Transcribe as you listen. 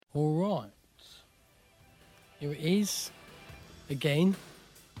Here it is, again,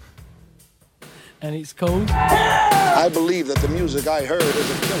 and it's called... I believe that the music I heard is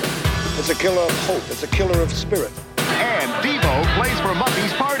a killer. It's a killer of hope. It's a killer of spirit. And Devo plays for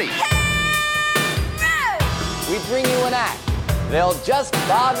Muffy's Party. We bring you an act. They'll just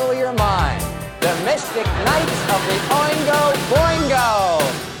boggle your mind. The Mystic Knights of the Oingo Boingo.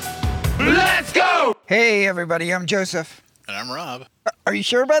 Let's go! Hey, everybody, I'm Joseph. And I'm Rob. Are you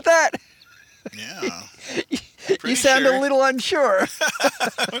sure about that? Yeah. You sound sure. a little unsure.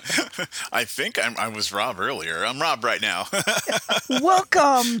 I think I was Rob earlier. I'm Rob right now.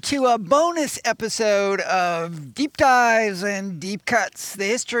 Welcome to a bonus episode of Deep Dives and Deep Cuts, the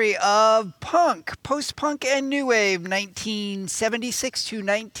history of punk, post-punk, and new wave, 1976 to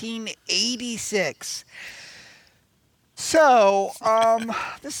 1986. So,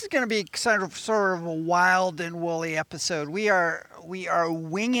 this is going to be sort of a wild and woolly episode. We are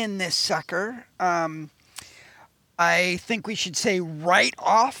winging this sucker. I think we should say right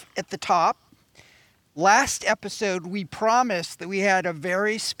off at the top. Last episode, we promised that we had a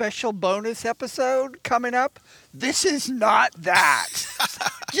very special bonus episode coming up. This is not that.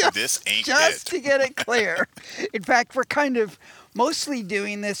 This ain't just it. to get it clear. In fact, we're kind of mostly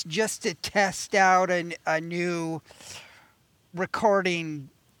doing this just to test out a new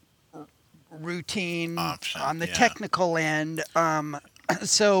recording routine option on the technical end.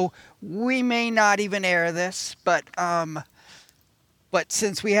 So we may not even air this, but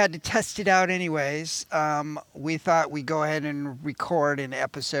since we had to test it out anyways, we thought we'd go ahead and record an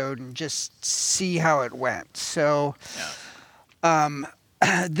episode and just see how it went. So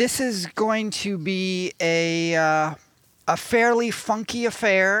this is going to be a fairly funky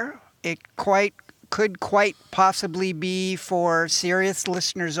affair. It could quite possibly be for serious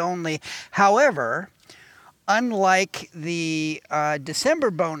listeners only. However, unlike the December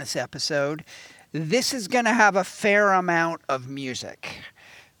bonus episode, this is going to have a fair amount of music.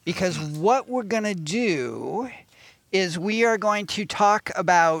 Because what we're going to do is we are going to talk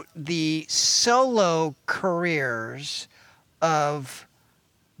about the solo careers of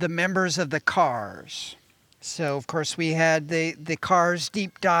the members of the Cars. So, of course, we had the Cars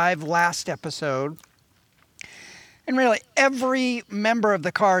deep dive last episode. And really, every member of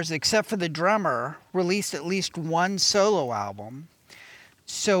the Cars, except for the drummer, released at least one solo album.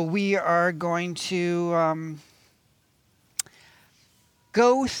 So we are going to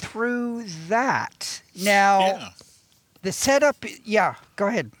go through that. Now, the setup... Yeah, go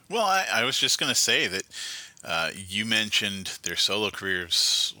ahead. Well, I was just going to say that you mentioned their solo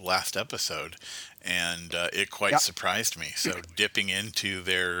careers last episode, and it quite surprised me. So dipping into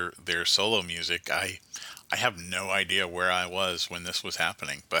their solo music, I have no idea where I was when this was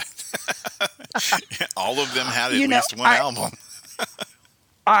happening, but all of them had at least one album.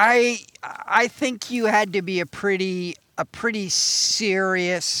 I think you had to be a pretty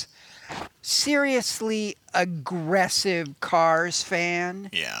seriously aggressive Cars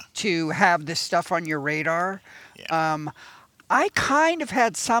fan to have this stuff on your radar. Yeah. I kind of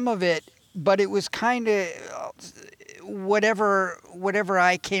had some of it, but it was kind of whatever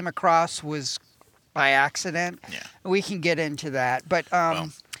I came across was by accident. Yeah. We can get into that. But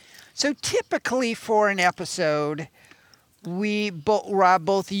so typically for an episode, Rob,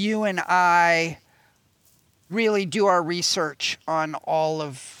 both you and I really do our research on all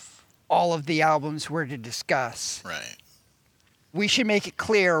of the albums we're to discuss. Right. We should make it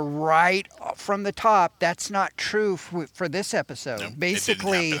clear right from the top that's not true for this episode. Nope,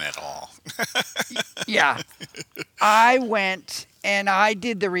 basically, it didn't happen at all. Yeah. I went and I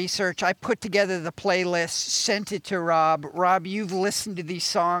did the research. I put together the playlist, sent it to Rob. Rob, you've listened to these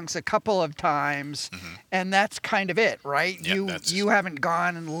songs a couple of times, and that's kind of it, right? Yeah, you haven't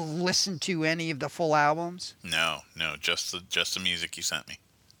gone and listened to any of the full albums? No, just the music you sent me.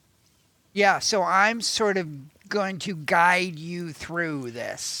 Yeah, so I'm sort of going to guide you through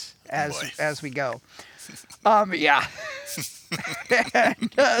this as we go. Yeah.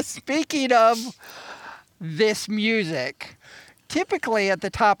 And speaking of this music, typically at the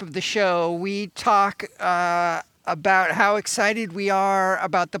top of the show, we talk about how excited we are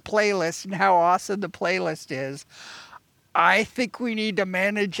about the playlist and how awesome the playlist is. I think we need to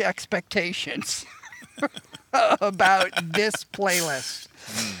manage expectations about this playlist.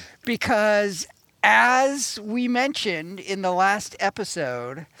 Because as we mentioned in the last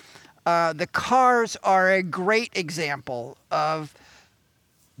episode, the Cars are a great example of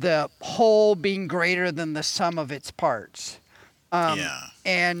the whole being greater than the sum of its parts.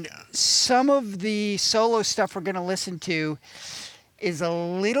 And some of the solo stuff we're going to listen to is a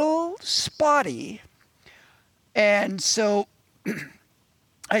little spotty. And so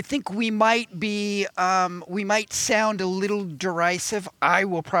I think we might sound a little derisive. I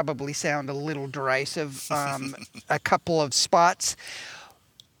will probably sound a little derisive a couple of spots.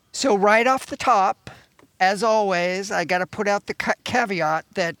 So right off the top, as always, I got to put out the caveat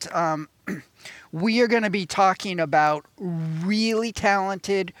that we are going to be talking about really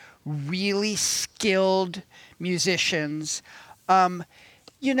talented, really skilled musicians. But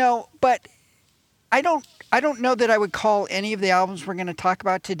I don't know that I would call any of the albums we're going to talk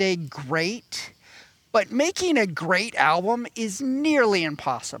about today great, but making a great album is nearly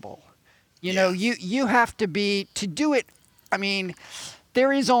impossible. You have to do it. I mean,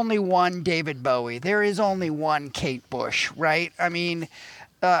 there is only one David Bowie. There is only one Kate Bush, right? I mean,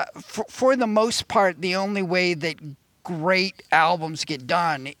 for the most part, the only way that great albums get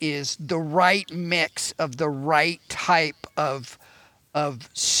done is the right mix of the right type of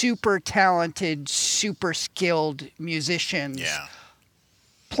super talented, super skilled musicians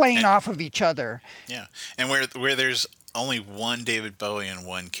playing off of each other. Yeah. And where there's only one David Bowie and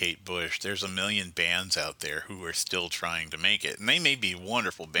one Kate Bush, there's a million bands out there who are still trying to make it. And they may be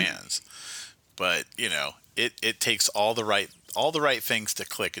wonderful bands, but it takes all the right things to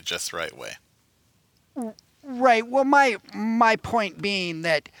click it just the right way. Right. Well, my point being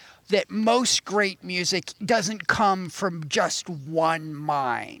that most great music doesn't come from just one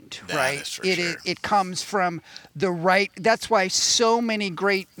mind, right? It comes from the right. That's why so many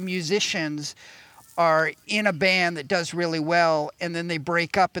great musicians are in a band that does really well, and then they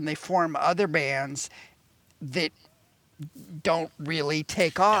break up and they form other bands that don't really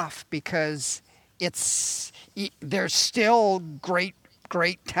take off because there's still great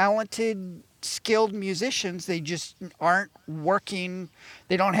talented, skilled musicians. They just aren't working.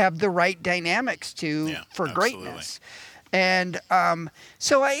 They don't have the right dynamics for greatness. And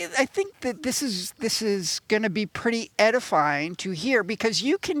so I think that this is going to be pretty edifying to hear, because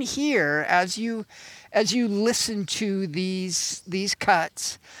you can hear as you listen to these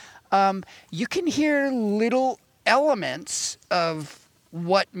cuts, you can hear little elements of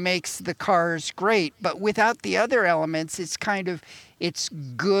what makes the Cars great, but without the other elements, it's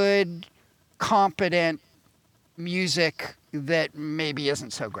good, competent music that maybe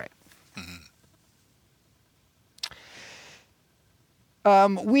isn't so great.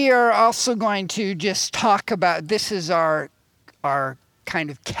 We are also going to just talk about, this is our kind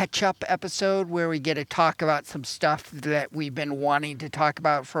of catch-up episode where we get to talk about some stuff that we've been wanting to talk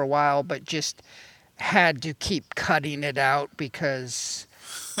about for a while, but just had to keep cutting it out because,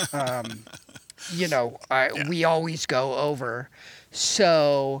 we always go over.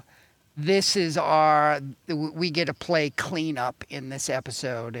 So this is we get to play cleanup in this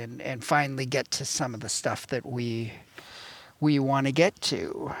episode and finally get to some of the stuff that we want to get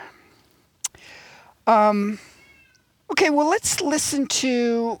to. Okay, well, let's listen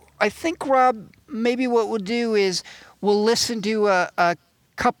to, I think, Rob, maybe what we'll do is we'll listen to a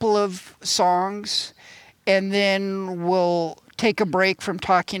couple of songs, and then we'll take a break from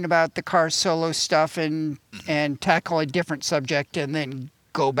talking about the Cars solo stuff and tackle a different subject, and then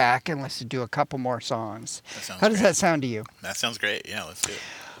go back and listen to a couple more songs. How does that sound to you? That sounds great. Yeah, let's do it.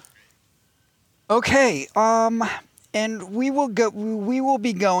 Okay, and we will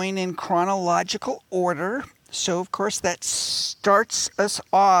be going in chronological order. So, of course, that starts us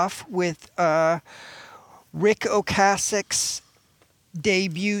off with Ric Ocasek's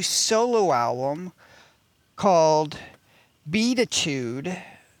debut solo album called Beatitude,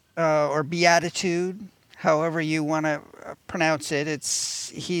 or Beatitude, however you want to pronounce it.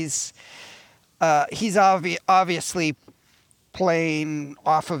 He's obviously playing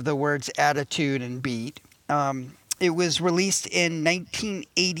off of the words attitude and beat. It was released in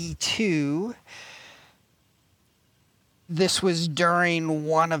 1982. This was during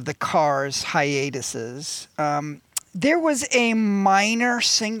one of the Cars' hiatuses. There was a minor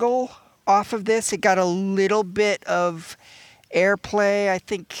single off of this. It got a little bit of airplay. I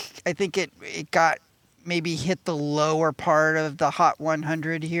think it got maybe hit the lower part of the Hot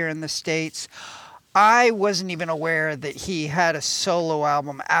 100 here in the States. I wasn't even aware that he had a solo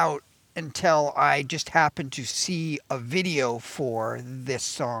album out until I just happened to see a video for this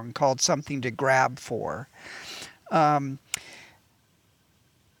song called Something to Grab For. Let's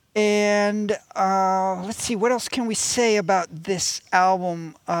see, what else can we say about this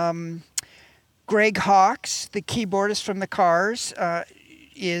album? Greg Hawkes, the keyboardist from the Cars,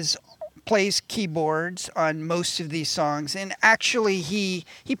 plays keyboards on most of these songs, and actually he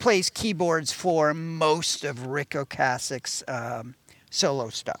plays keyboards for most of Ric Ocasek's solo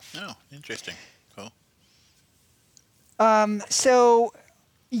stuff. Oh, interesting. Cool. So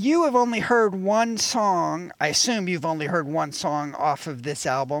you have only heard one song. I assume you've only heard one song off of this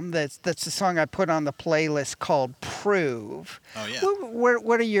album. That's the song I put on the playlist called Prove. Oh, yeah.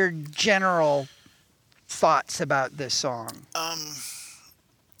 What are your general thoughts about this song?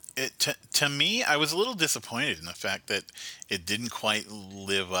 To me, I was a little disappointed in the fact that it didn't quite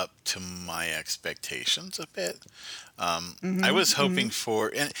live up to my expectations a bit. I was hoping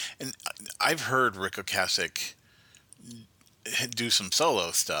for, and I've heard Ric Ocasek do some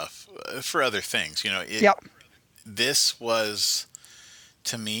solo stuff for other things. You know, this was,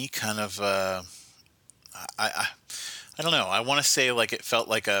 to me, kind of I don't know. I want to say like it felt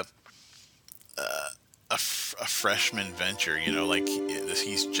like a freshman venture, you know, like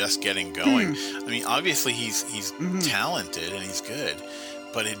he's just getting going. I mean, obviously he's talented and he's good,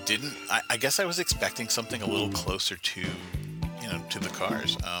 but it didn't. I guess I was expecting something a little closer to, you know, to the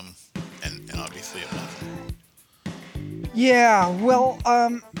Cars, and obviously it wasn't. Yeah, well,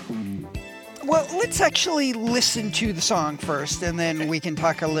 let's actually listen to the song first, and then we can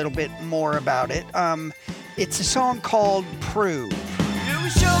talk a little bit more about it. It's a song called Prove. You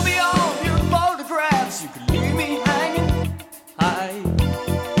show me all your photographs. You can leave me hanging high.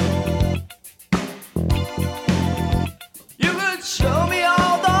 You could show me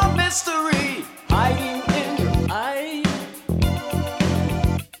all the mystery hiding in your eye.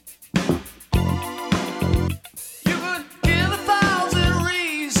 You could give 1,000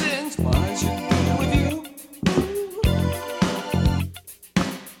 reasons why I should be with you.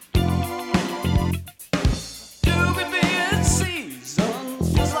 You could be in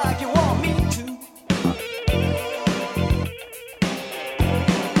seasons just like you want me to.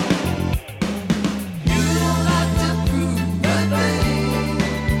 You don't have to prove a thing.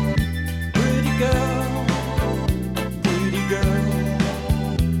 Pretty girl, pretty girl.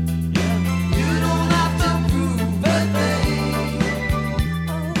 Yeah, you don't have to prove a thing.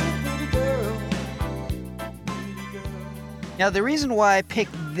 Oh, pretty girl, pretty girl. Now, the reason why I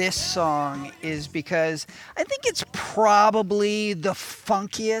picked this song is because I think it's probably the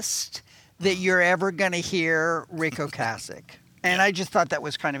funkiest that you're ever going to hear Ric Ocasek. And I just thought that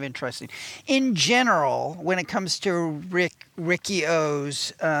was kind of interesting. In general, when it comes to Ricky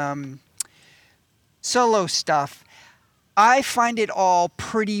O's solo stuff, I find it all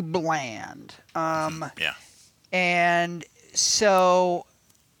pretty bland. Yeah. And so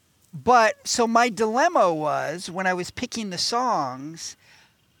my dilemma was, when I was picking the songs,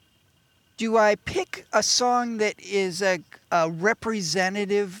 do I pick a song that is a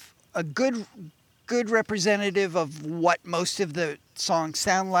representative, a good representative of what most of the songs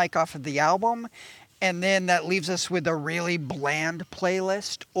sound like off of the album, and then that leaves us with a really bland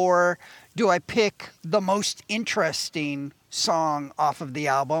playlist? Or do I pick the most interesting song off of the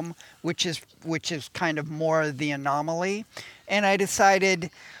album, which is kind of more the anomaly? And I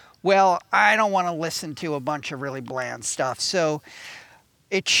decided, well, I don't want to listen to a bunch of really bland stuff. So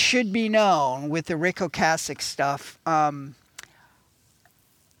it should be known with the Ric Ocasek stuff,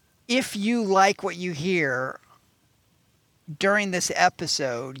 if you like what you hear during this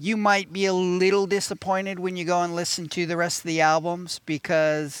episode, you might be a little disappointed when you go and listen to the rest of the albums,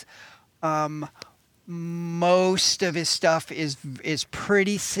 because most of his stuff is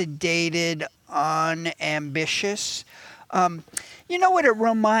pretty sedated, unambitious. You know what it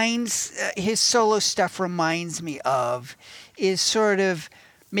reminds, his solo stuff reminds me of, is sort of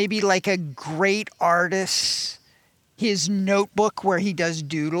maybe like a great artist, his notebook where he does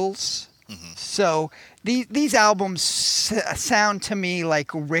doodles. Mm-hmm. So these albums sound to me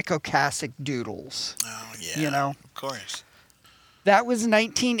like Ric Ocasek doodles. Oh, yeah. You know? Of course. That was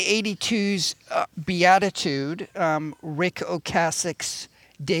 1982's Beatitude, Ric Ocasek's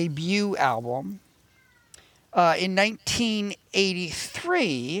debut album. In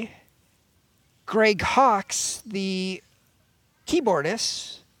 1983, Greg Hawkes, the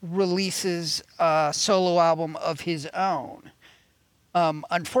keyboardist, releases a solo album of his own.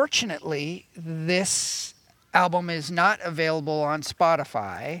 Unfortunately, this album is not available on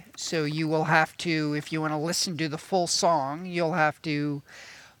Spotify, so you will have to, if you want to listen to the full song, you'll have to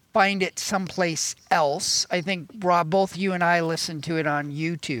find it someplace else. I think, Rob, both you and I listened to it on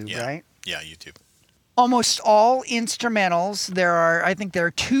YouTube, right? Yeah, YouTube. Almost all instrumentals. I think there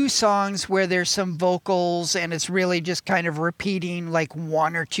are 2 songs where there's some vocals, and it's really just kind of repeating like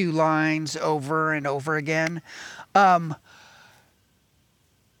 1 or 2 lines over and over again.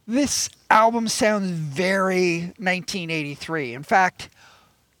 This album sounds very 1983. In fact,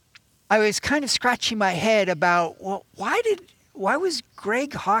 I was kind of scratching my head about, well, why was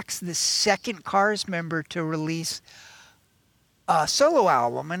Greg Hawkes the second Cars member to release a solo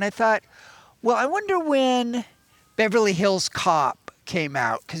album? And I thought, well, I wonder when Beverly Hills Cop came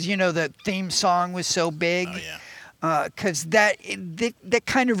out, because the theme song was so big. Oh yeah. Because that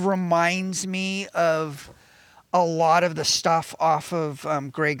kind of reminds me of a lot of the stuff off of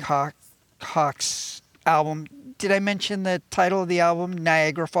Greg Hawk's album. Did I mention the title of the album,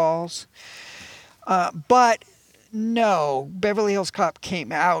 Niagara Falls? But no, Beverly Hills Cop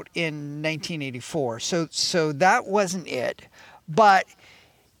came out in 1984, so that wasn't it. But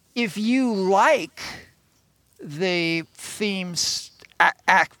if you like the themes,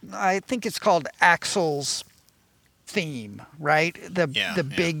 I think it's called Axl's theme, right? The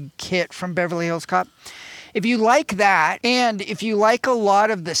big hit from Beverly Hills Cop. If you like that, and if you like a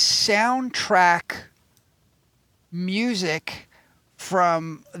lot of the soundtrack music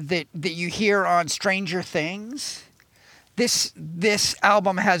from that you hear on Stranger Things, this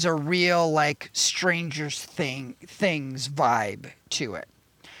album has a real like Stranger Things vibe to it.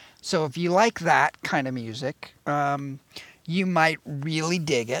 So if you like that kind of music, you might really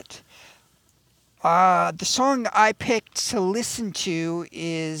dig it. The song I picked to listen to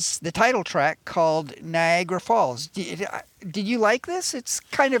is the title track called Niagara Falls. Did you like this? It's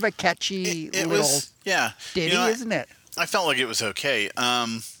kind of a catchy little ditty, isn't it? I felt like it was okay.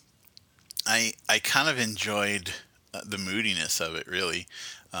 I kind of enjoyed the moodiness of it, really.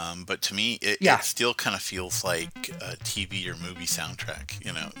 But to me, it still kind of feels like a TV or movie soundtrack,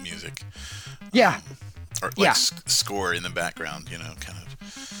 music. Yeah. Or like score in the background, kind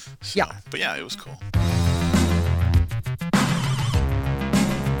of. So, yeah. But yeah, it was cool.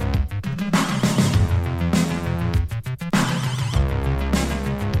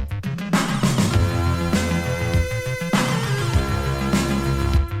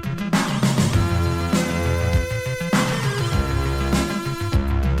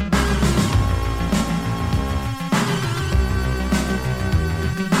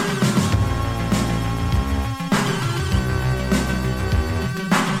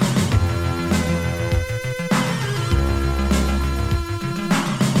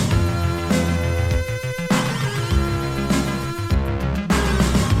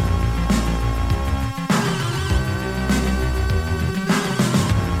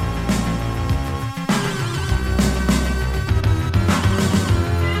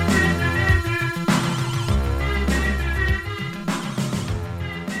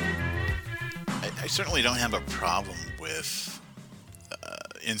 Certainly don't have a problem with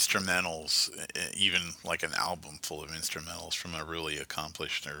instrumentals, even like an album full of instrumentals from a really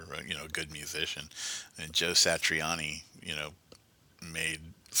accomplished or good musician. And Joe Satriani, made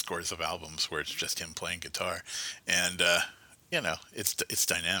scores of albums where it's just him playing guitar, and it's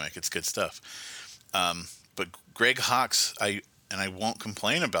dynamic, it's good stuff. But Greg Hawkes, I won't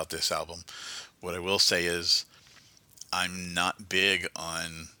complain about this album. What I will say is, I'm not big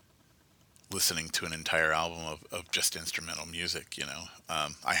on listening to an entire album of just instrumental music,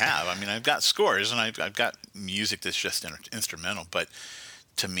 I've got scores and I've got music that's just instrumental, but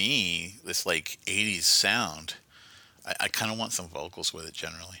to me, this like 80s sound, I kind of want some vocals with it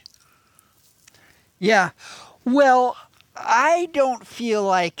generally. Yeah. Well, I don't feel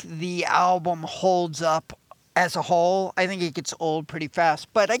like the album holds up as a whole. I think it gets old pretty fast,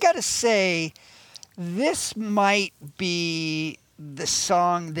 but I gotta say, this might be the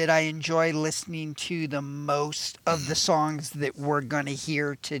song that I enjoy listening to the most of the songs that we're going to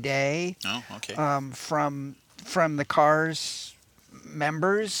hear today. Oh, okay. From the Cars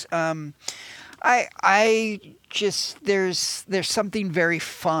members. I just there's something very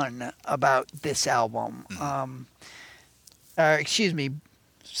fun about this album.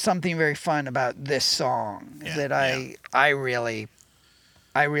 Something very fun about this song that I really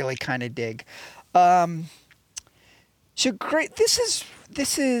kind of dig. So great.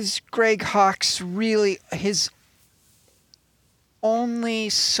 This is Greg Hawkes, really his only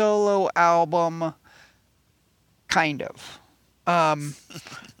solo album, kind of.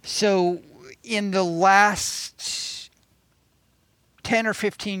 So in the last 10 or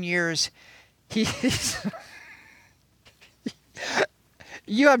 15 years, he's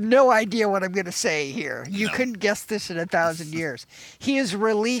you have no idea what I'm going to say here. You couldn't guess this in 1,000 years. He has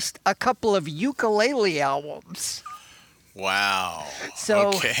released a couple of ukulele albums. Wow. So,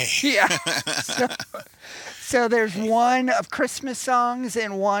 okay. Yeah. So there's one of Christmas songs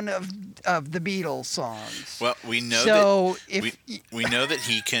and one of the Beatles songs. Well, we know we know that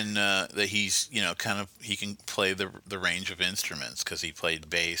he can that he's he can play the range of instruments because he played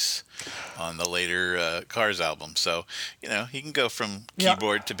bass on the later Cars album. So he can go from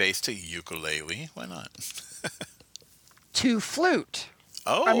keyboard to bass to ukulele. Why not? To flute.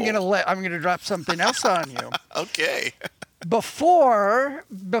 Oh. I'm gonna drop something else on you. Okay. Before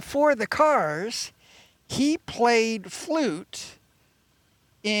the Cars, he played flute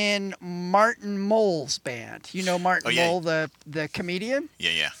in Martin Mull's band. You know Martin Mull, the comedian?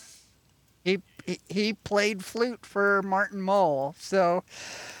 Yeah. He played flute for Martin Mull. So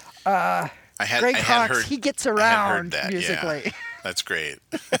Greg Hawkes, heard, he gets I had heard around that, musically. Yeah. That's great.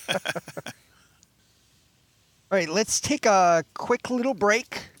 All right, let's take a quick little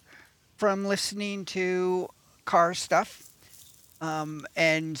break from listening to car stuff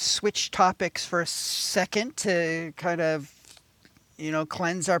and switch topics for a second to kind of,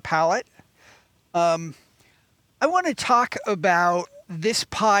 cleanse our palate. I want to talk about this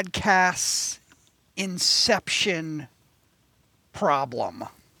podcast's inception problem.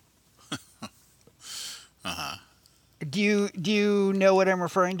 Uh-huh. Do you know what I'm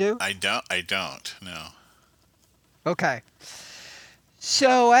referring to? I don't. No. Okay.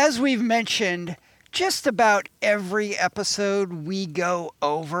 So, as we've mentioned, just about every episode we go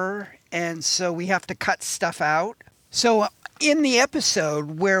over, and so we have to cut stuff out. So, in the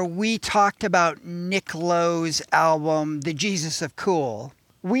episode where we talked about Nick Lowe's album, The Jesus of Cool,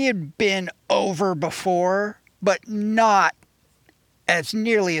 we had been over before, but not as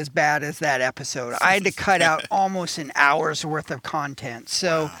nearly as bad as that episode. I had to cut out almost an hour's worth of content.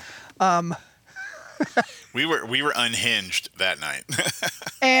 So, we were unhinged that night.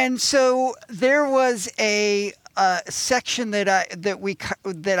 And so there was a section that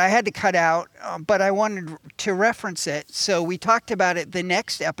I had to cut out, but I wanted to reference it. So we talked about it the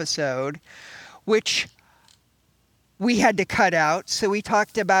next episode, which we had to cut out. So we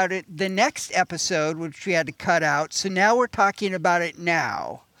talked about it the next episode, which we had to cut out. So now we're talking about it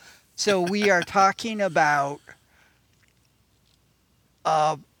now. So we are talking about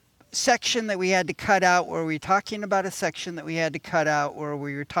section that we had to cut out where we were talking about a section that we had to cut out where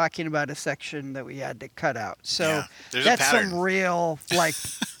we were talking about a section that we had to cut out. So that's some real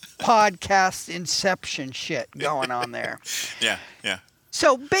podcast inception shit going on there. Yeah.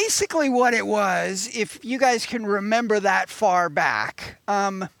 So basically what it was, if you guys can remember that far back,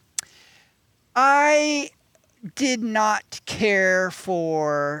 I did not care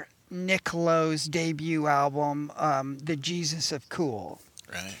for Nick Lowe's debut album, The Jesus of Cool.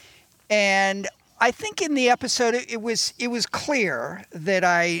 Right. And I think in the episode it was clear that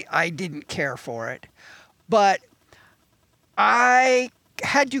I didn't care for it, but I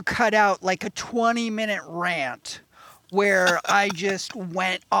had to cut out like a 20-minute rant where I just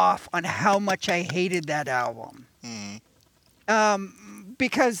went off on how much I hated that album.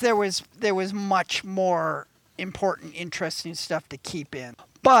 Because there was much more important, interesting stuff to keep in.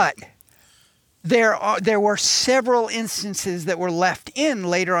 But there were several instances that were left in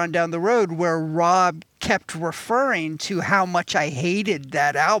later on down the road where Rob kept referring to how much I hated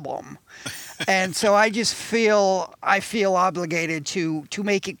that album. And so I feel obligated to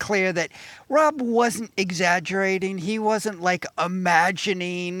make it clear that Rob wasn't exaggerating. He wasn't like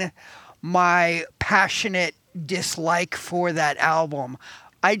imagining my passionate dislike for that album.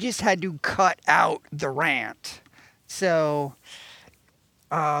 I just had to cut out the rant. So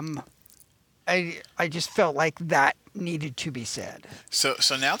I just felt like that needed to be said. So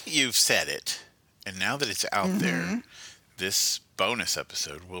now that you've said it, and now that it's out there, this bonus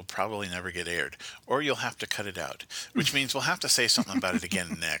episode will probably never get aired, or you'll have to cut it out, which means we'll have to say something about it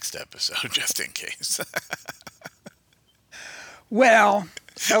again next episode, just in case. Well,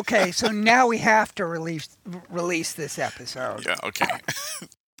 okay, so now we have to release this episode. Yeah, okay.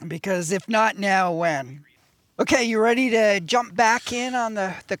 Because if not now, when? Okay, you ready to jump back in on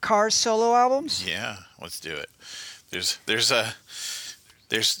the Cars solo albums? Yeah, let's do it. There's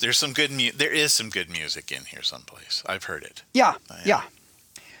some good there is some good music in here someplace. I've heard it. Yeah.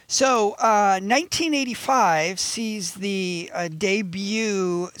 So 1985 sees the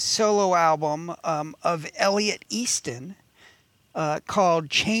debut solo album of Elliot Easton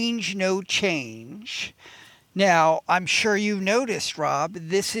called Change No Change. Now, I'm sure you've noticed, Rob,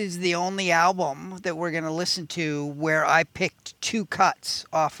 this is the only album that we're going to listen to where I picked two cuts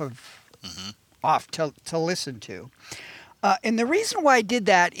off to listen to. And the reason why I did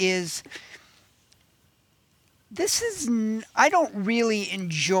that is I don't really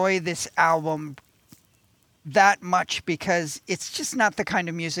enjoy this album that much because it's just not the kind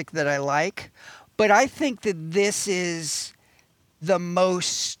of music that I like. But I think that this is the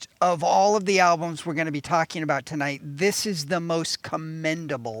most, of all of the albums we're going to be talking about tonight, this is the most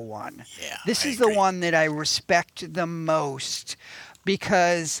commendable one. Yeah, this is agree. the one that I respect the most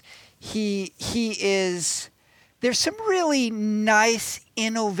because he is, there's some really nice,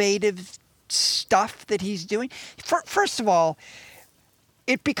 innovative stuff that he's doing. First of all,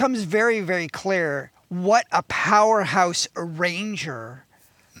 it becomes very, very clear what a powerhouse arranger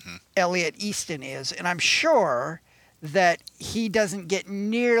Elliot Easton is. And I'm sure that he doesn't get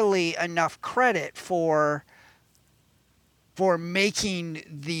nearly enough credit for making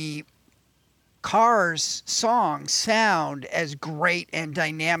the Cars songs sound as great and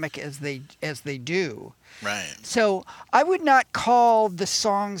dynamic as they do. Right. So I would not call the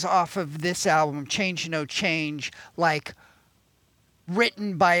songs off of this album, Change No Change, like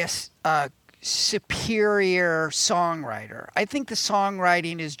written by a superior songwriter. I think the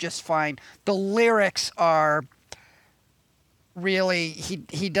songwriting is just fine. The lyrics are really,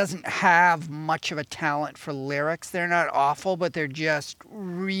 he doesn't have much of a talent for lyrics. They're not awful, but they're just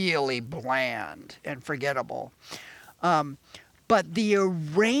really bland and forgettable. But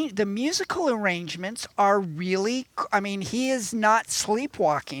the musical arrangements are really, I mean, he is not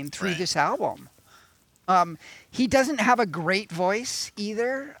sleepwalking through this album. He doesn't have a great voice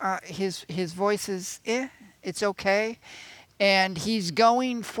either. His voice is, it's okay. And he's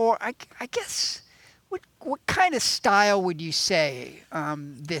going for, I guess, what kind of style would you say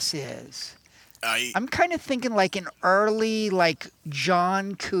this is? I'm kind of thinking like an early, like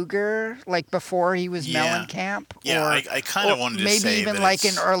John Cougar, like before he was Mellencamp. Yeah, or, I kind of wanted to maybe say even that like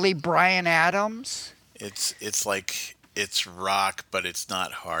an early Bryan Adams. It's like it's rock, but it's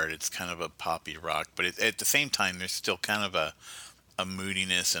not hard. It's kind of a poppy rock, but at the same time, there's still kind of a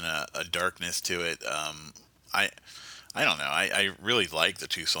moodiness and a darkness to it. I don't know. I really like the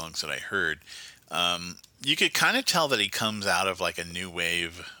two songs that I heard. You could kind of tell that he comes out of like a new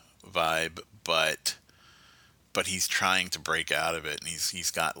wave vibe, but he's trying to break out of it, and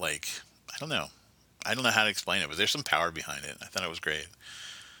he's got like, I don't know how to explain it, but there's some power behind it. I thought it was great.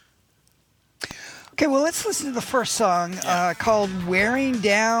 Okay, well, let's listen to the first song called Wearing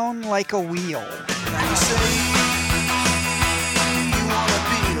Down Like a Wheel.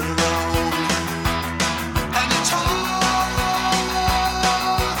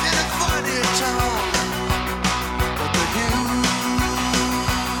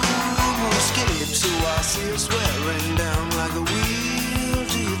 Swearing down like a wheel.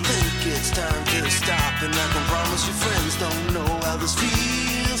 Do you think it's time to stop? And I can promise your friends don't know how this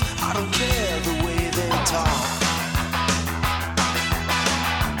feels. I don't care the way they talk.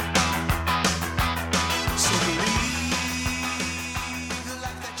 So believe the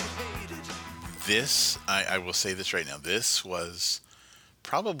life that you hated. This, I will say this right now. This was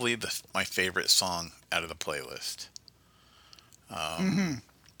probably my favorite song out of the playlist.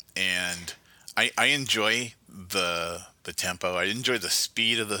 And I enjoy the tempo. I enjoy the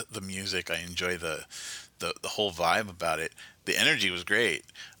speed of the music. I enjoy the whole vibe about it. The energy was great.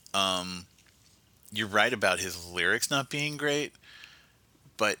 You're right about his lyrics not being great,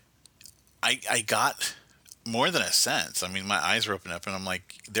 but I got more than a sense. I mean, my eyes were open up, and I'm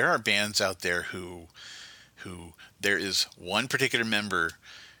like, there are bands out there who there is one particular member,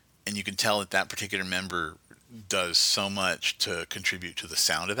 and you can tell that particular member does so much to contribute to the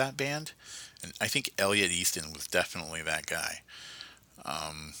sound of that band. And I think Elliot Easton was definitely that guy,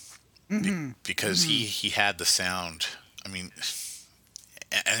 because he had the sound. I mean,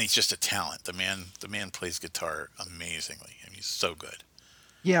 and he's just a talent. The man plays guitar amazingly. I mean, he's so good.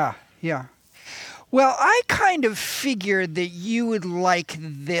 Yeah. Well, I kind of figured that you would like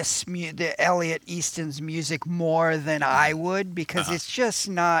the Elliot Easton's music more than I would, because it's just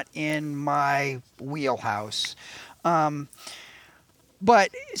not in my wheelhouse.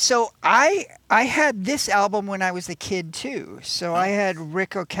 But so I had this album when I was a kid too. So I had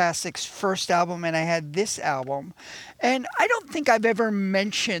Ric Ocasek's first album, and I had this album. And I don't think I've ever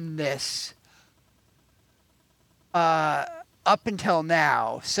mentioned this up until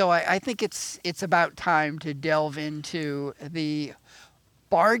now. So I think it's about time to delve into the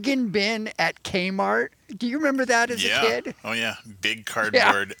bargain bin at Kmart. Do you remember that as a kid? Oh yeah, big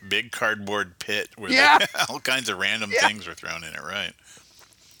cardboard pit where all kinds of random things were thrown in it, right?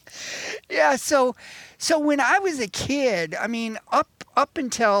 Yeah, so when I was a kid, I mean, up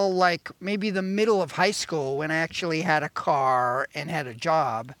until like maybe the middle of high school, when I actually had a car and had a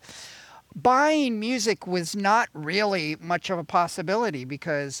job, buying music was not really much of a possibility,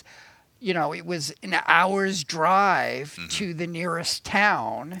 because it was an hour's drive to the nearest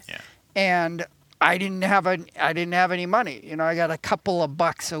town, and I didn't have any money. I got a couple of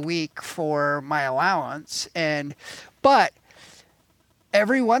bucks a week for my allowance, but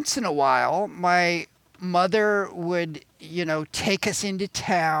every once in a while, my mother would, take us into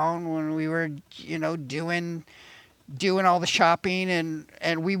town when we were, doing all the shopping,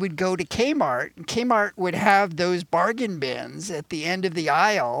 and we would go to Kmart. And Kmart would have those bargain bins at the end of the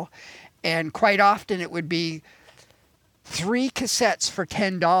aisle, and quite often it would be 3 cassettes for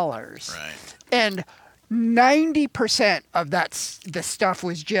 $10. Right. And 90% of the stuff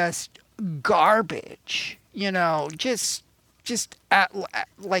was just garbage.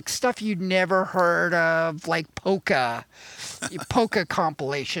 like stuff you'd never heard of, like polka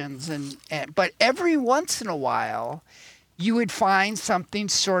compilations, but every once in a while you would find something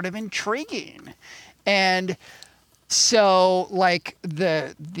sort of intriguing. And so like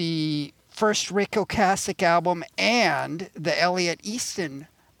the first Rick Ocasek album and the Elliot Easton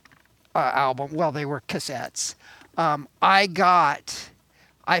album, well, they were cassettes.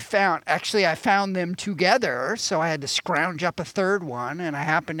 I found them together, so I had to scrounge up a third one, and I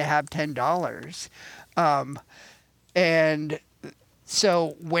happened to have $10. And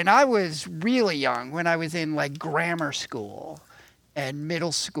so when I was really young, when I was in like grammar school and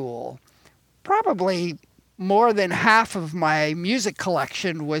middle school, probably more than half of my music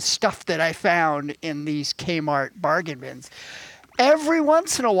collection was stuff that I found in these Kmart bargain bins. Every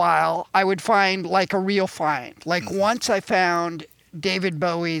once in a while, I would find like a real find. Like once I found David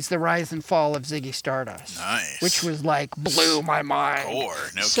Bowie's The Rise and Fall of Ziggy Stardust. Nice. Which was like blew my mind.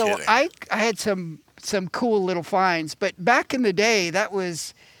 No so kidding. I had some cool little finds, but back in the day that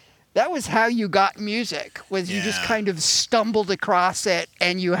was how you got music, was you just kind of stumbled across it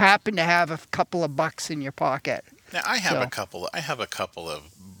and you happened to have a couple of bucks in your pocket. Now I have a couple of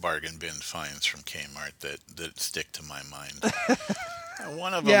bargain bin finds from Kmart that stick to my mind.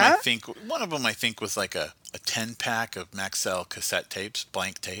 One of them I think was like a 10-pack of Maxell cassette tapes,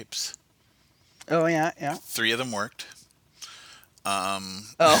 blank tapes. Oh yeah. 3 of them worked.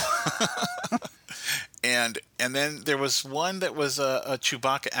 And then there was one that was a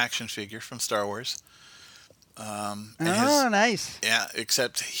Chewbacca action figure from Star Wars. Nice. Yeah,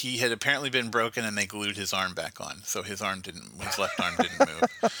 except he had apparently been broken and they glued his arm back on, so his left arm didn't move.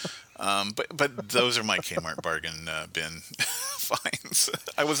 But those are my Kmart bargain bin finds.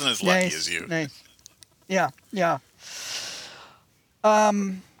 I wasn't as lucky as you. Nice. Yeah.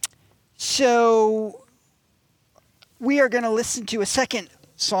 So we are going to listen to a second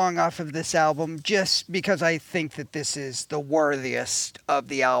song off of this album, just because I think that this is the worthiest of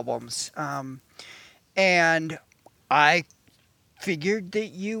the albums. And I figured that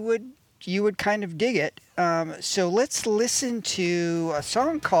you would kind of dig it. So let's listen to a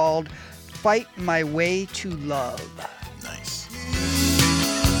song called Fight My Way to Love. Nice.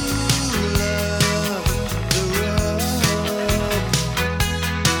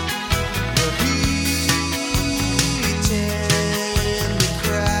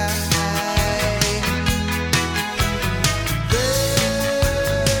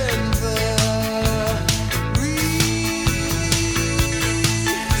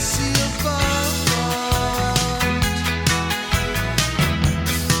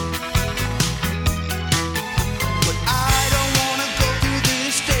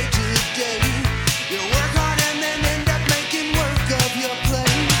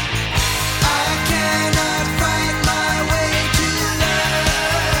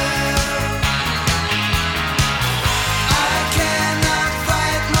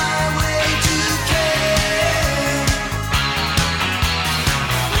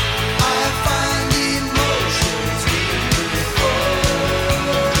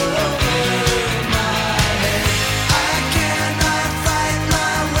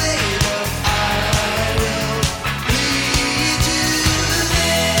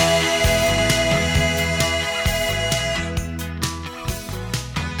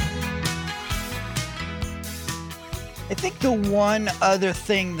 One other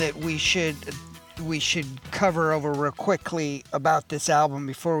thing that we should cover over real quickly about this album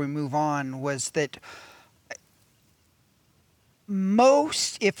before we move on was that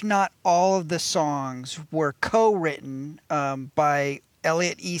most, if not all, of the songs were co-written by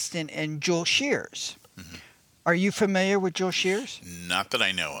Elliot Easton and Jewel Shears. Mm-hmm. Are you familiar with Jewel Shears? Not that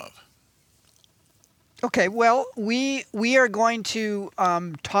I know of. Okay, well, we are going to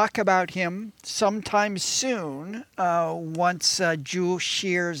talk about him sometime soon once Jewel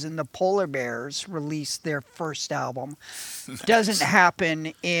Shears and the Polar Bears release their first album. Nice. Doesn't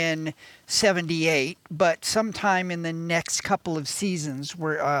happen in 78, but sometime in the next couple of seasons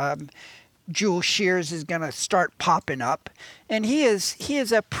where Jewel Shears is going to start popping up. And he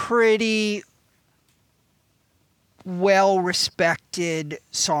is a pretty well-respected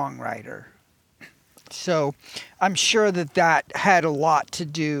songwriter. So I'm sure that had a lot to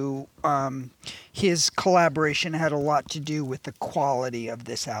do, his collaboration had a lot to do with the quality of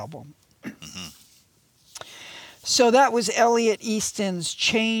this album. Mm-hmm. So that was Elliot Easton's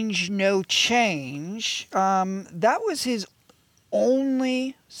Change No Change. That was his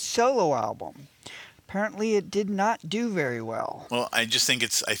only solo album. Apparently it did not do very well. Well, I think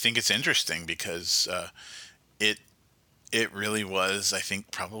it's interesting because it really was, I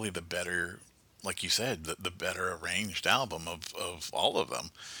think, probably the better like you said, the better arranged album of all of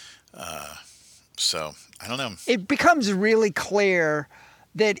them. So I don't know. It becomes really clear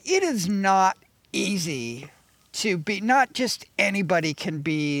that it is not easy to be, not just anybody can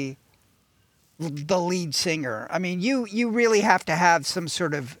be the lead singer. I mean, you really have to have some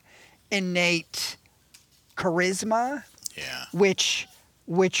sort of innate charisma, Yeah. which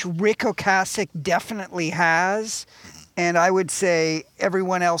Rick Ocasek definitely has, and I would say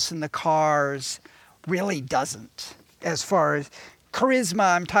everyone else in the Cars really doesn't. As far as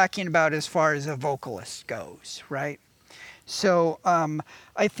charisma, I'm talking about as far as a vocalist goes, right? So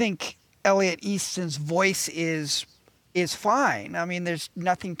I think Elliot Easton's voice is fine. I mean, there's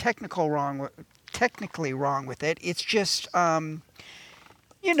nothing technically wrong with it. It's just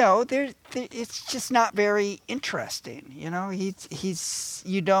it's just not very interesting. You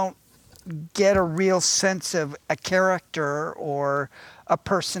don't get a real sense of a character or a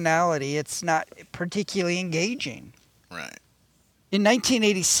personality. It's not particularly engaging. Right. In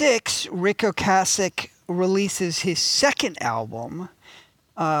 1986, Rick Ocasek releases his second album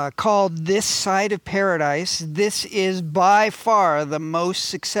called This Side of Paradise. This is by far the most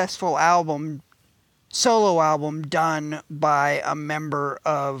successful solo album done by a member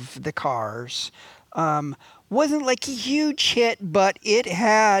of the Cars. Wasn't like a huge hit, but it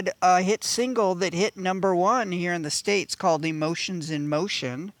had a hit single that hit #1 here in the States called Emotions in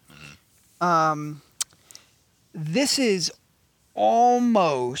Motion. This is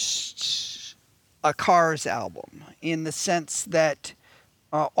almost a Cars album in the sense that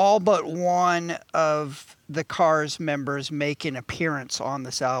all but one of the Cars members make an appearance on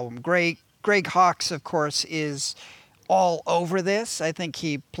this album. Greg Hawkes, of course, is all over this. I think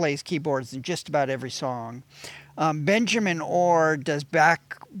he plays keyboards in just about every song. Benjamin Orr does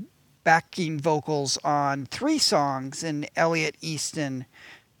backing vocals on 3 songs, and Elliot Easton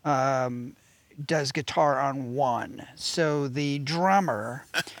does guitar on 1. So the drummer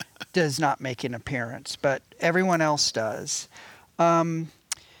does not make an appearance, but everyone else does.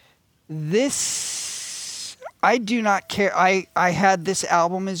 This, I do not care. I had this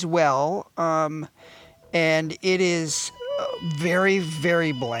album as well, and it is very,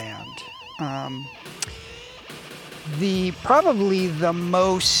 very bland. Probably the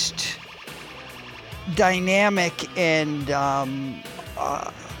most dynamic and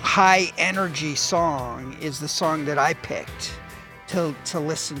high energy song is the song that I picked to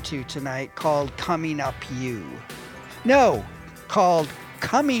listen to tonight, called Coming Up You. No, called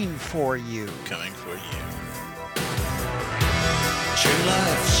Coming For You. Coming For You. True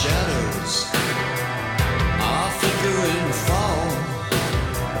life shadows are flickering fall,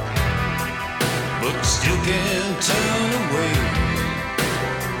 but still can't turn away.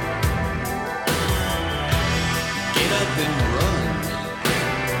 Get up and run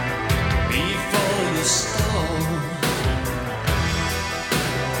before you stall,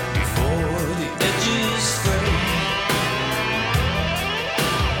 before the edges fray.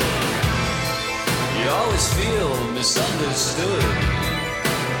 You always feel misunderstood,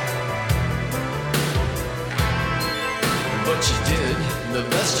 but you did the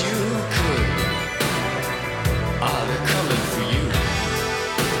best you could. They're coming for you.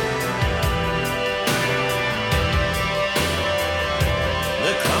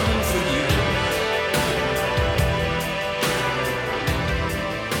 They're coming for you.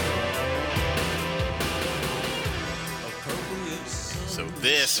 So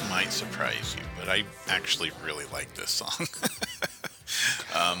this might surprise you, but I actually really like this song.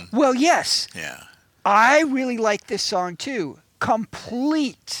 Well, yes. Yeah. I really like this song too.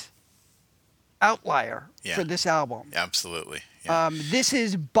 Complete outlier for this album. Absolutely. Yeah. This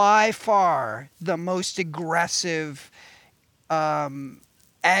is by far the most aggressive,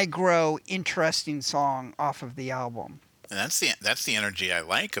 aggro, interesting song off of the album. And that's the energy I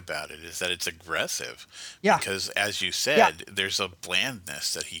like about it, is that it's aggressive. Yeah. Because as you said, there's a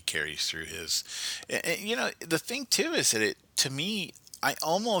blandness that he carries through his. The thing too is that to me, I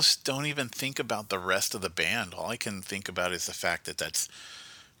almost don't even think about the rest of the band. All I can think about is the fact that that's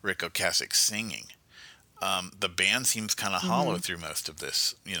Rick Ocasek singing. The band seems kind of hollow through most of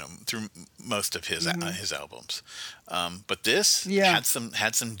this, through most of his albums. But this had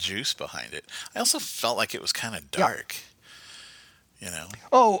some juice behind it. I also felt like it was kind of dark.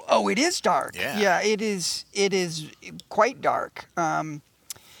 Oh, it is dark. Yeah, it is quite dark. And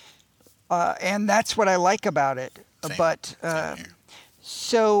that's what I like about it. Same here.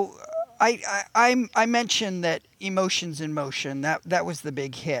 So I mentioned that Emotions in Motion, that was the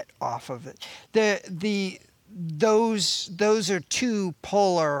big hit off of it. Those are 2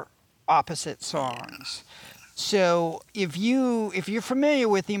 polar opposite songs. So if you're familiar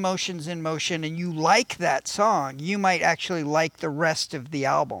with Emotions in Motion and you like that song, you might actually like the rest of the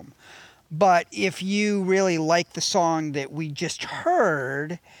album. But if you really like the song that we just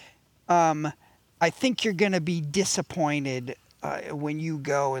heard, I think you're going to be disappointed when you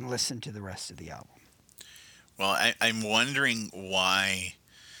go and listen to the rest of the album. Well, I'm wondering why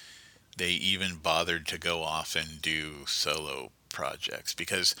they even bothered to go off and do solo projects,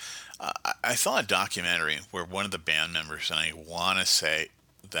 because I saw a documentary where one of the band members, and I want to say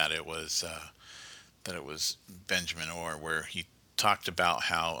that it was Benjamin Orr, where he talked about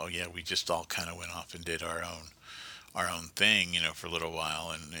how, we just all kind of went off and did our own thing, for a little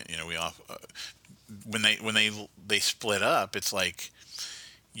while, and we all when they split up, it's like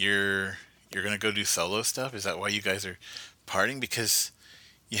you're gonna go do solo stuff. Is that why you guys are parting? Because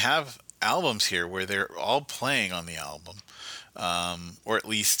you have albums here where they're all playing on the album, or at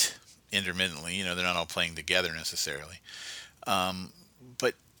least intermittently. They're not all playing together necessarily,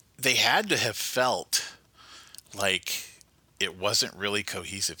 but they had to have felt like it wasn't really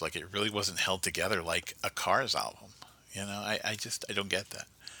cohesive, like it really wasn't held together like a Cars album. I don't get that.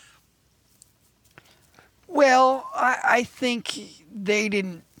 Well, I think they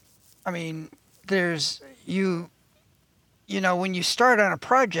didn't. I mean, there's when you start on a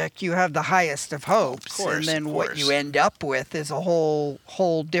project, you have the highest of hopes, and then what you end up with is a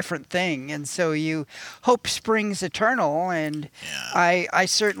whole different thing. And so hope springs eternal, and I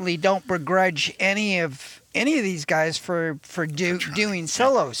certainly don't begrudge any of these guys for doing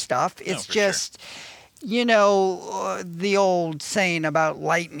solo stuff. It's just. The old saying about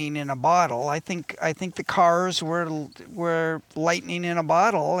lightning in a bottle. I think the Cars were lightning in a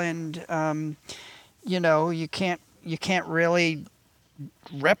bottle, and you can't really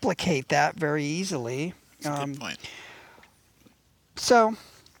replicate that very easily. That's a good point. So,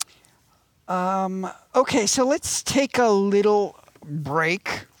 okay, so let's take a little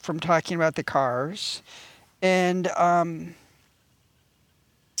break from talking about the Cars, and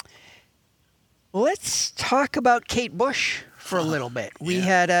let's talk about Kate Bush for a little bit. We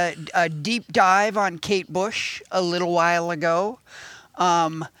had a deep dive on Kate Bush a little while ago.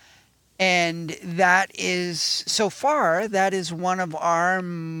 And that is, so far, that is one of our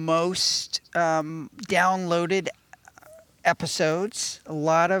most downloaded episodes. A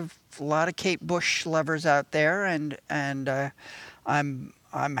lot of Kate Bush lovers out there, and I'm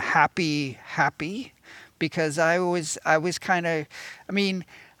happy because I was kind of,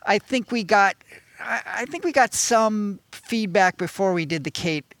 I think we got some feedback before we did the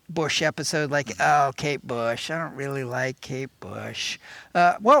Kate Bush episode, like, oh, Kate Bush, I don't really like Kate Bush.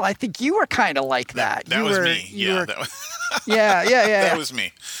 Well, I think you were kind of like that. That was me. Yeah, that was yeah. That was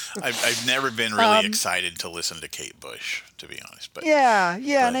me. I've never been really excited to listen to Kate Bush, to be honest. But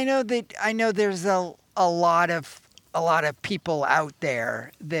and I know there's a lot of people out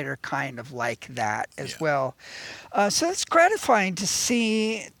there that are kind of like that as well. So it's gratifying to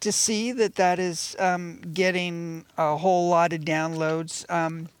see that is getting a whole lot of downloads.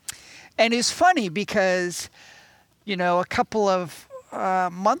 And it's funny because, a couple of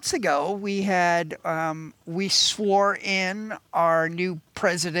months ago we swore in our new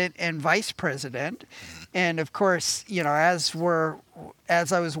president and vice president. And of course,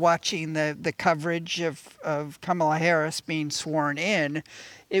 as I was watching the coverage of Kamala Harris being sworn in,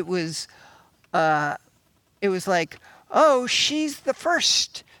 it was like, oh, she's the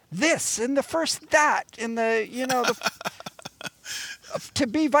first this and the first that and to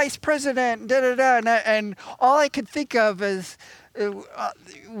be vice president, and all I could think of is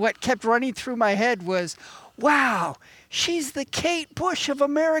what kept running through my head was, wow, she's the Kate Bush of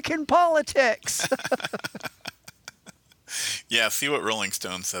American politics. Yeah, see what Rolling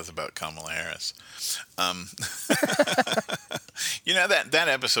Stone says about Kamala Harris. That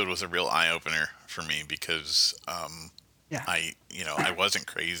episode was a real eye-opener for me because I wasn't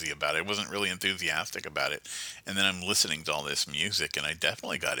crazy about it. I wasn't really enthusiastic about it. And then I'm listening to all this music, and I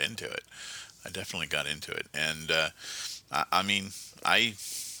definitely got into it. And,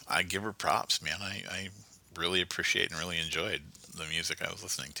 I give her props, man. I really appreciate and really enjoyed the music I was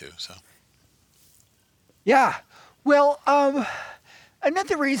listening to, so. Yeah. Well,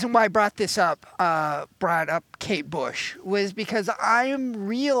 another reason why I brought up Kate Bush was because I'm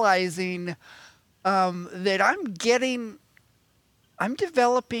realizing that I'm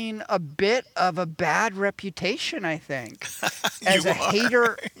developing a bit of a bad reputation, I think, as a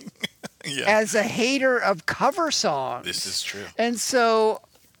hater, as a hater of cover songs. This is true. And so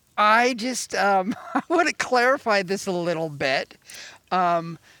I just I want to clarify this a little bit.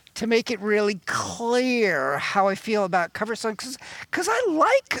 To to make it really clear how I feel about cover songs, because I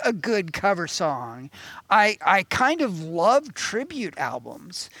like a good cover song. I kind of love tribute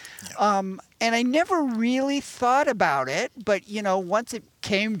albums. And I never really thought about it, but once it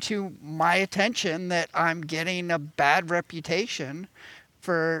came to my attention that I'm getting a bad reputation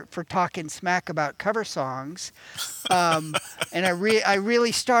for talking smack about cover songs, and I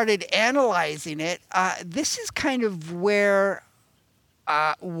really started analyzing it. This is kind of where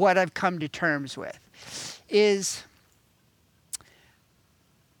what I've come to terms with is,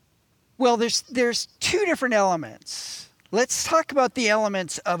 well, there's two different elements. Let's talk about the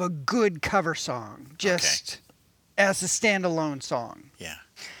elements of a good cover song, just as a standalone song. Yeah.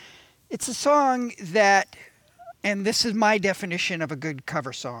 It's a song that, and this is my definition of a good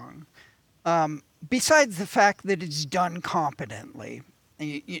cover song, besides the fact that it's done competently,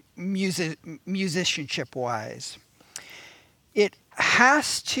 musicianship-wise, it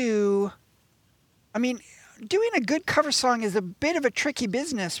has to, doing a good cover song is a bit of a tricky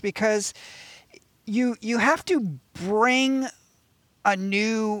business because you have to bring a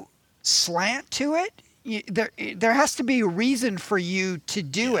new slant to it. There has to be a reason for you to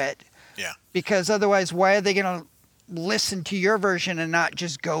do it. Yeah. Because otherwise, why are they going to listen to your version and not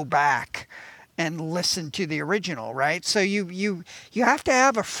just go back and listen to the original, right? So you have to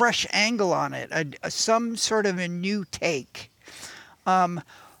have a fresh angle on it, some sort of a new take.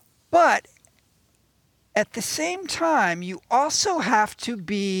 But at the same time, you also have to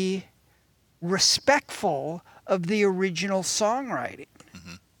be respectful of the original songwriting.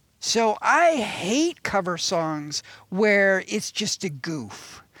 Mm-hmm. So I hate cover songs where it's just a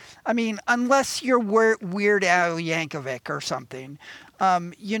goof. Unless you're Weird Al Yankovic or something.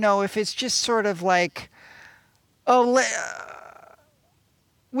 If it's just sort of like,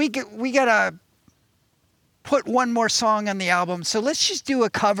 we gotta put one more song on the album, so let's just do a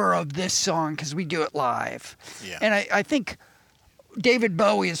cover of this song because we do it live. Yeah. And I think David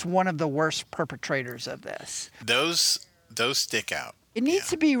Bowie is one of the worst perpetrators of this. Those stick out. It needs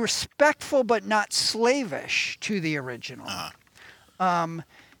to be respectful but not slavish to the original.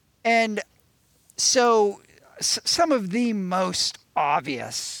 And so some of the most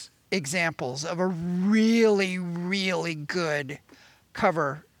obvious examples of a really, really good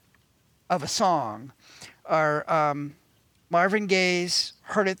cover of a song are Marvin Gaye's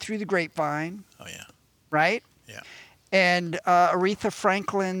Heard It Through the Grapevine. Oh, yeah. Right? Yeah. And Aretha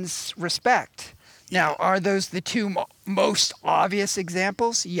Franklin's Respect. Now, are those the two most obvious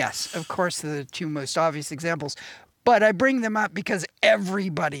examples? Yes, of course, they're the two most obvious examples. But I bring them up because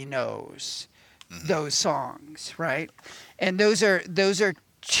everybody knows those songs, right? And those are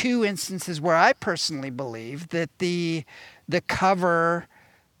two instances where I personally believe that the cover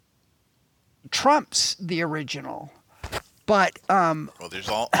trumps the original. But well, there's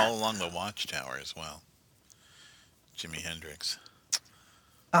all along the Watchtower as well. Jimi Hendrix.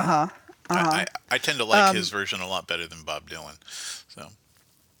 I tend to like his version a lot better than Bob Dylan. So.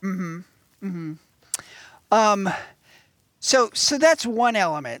 So that's one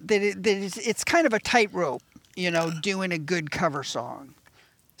element that it's kind of a tightrope, doing a good cover song.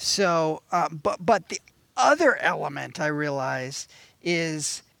 So, but the other element I realized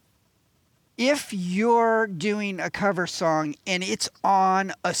is if you're doing a cover song and it's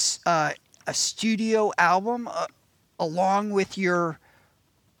on a studio album along with your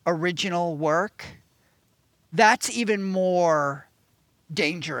original work, that's even more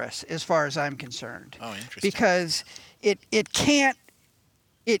dangerous as far as I'm concerned. Oh, interesting. Because it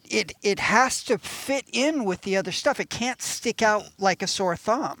has to fit in with the other stuff. It can't stick out like a sore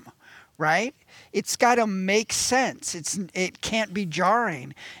thumb, right? It's got to make sense. It can't be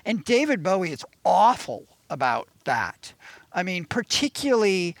jarring. And David Bowie is awful about that.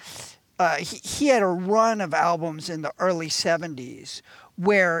 Particularly, he had a run of albums in the early 70s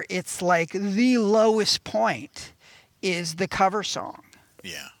where it's like the lowest point is the cover song.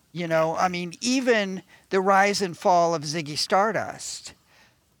 Yeah. Even the rise and fall of Ziggy Stardust,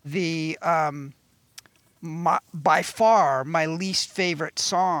 by far my least favorite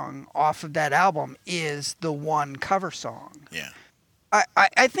song off of that album is the one cover song. Yeah.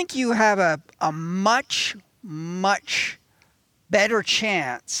 I think you have a much, much better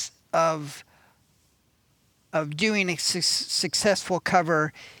chance of doing a successful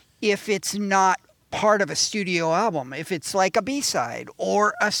cover if it's not part of a studio album, if it's like a B-side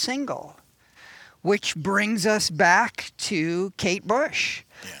or a single, which brings us back to Kate Bush.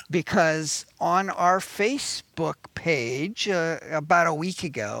 Yeah. Because on our Facebook page about a week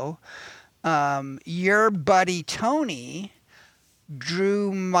ago, your buddy Tony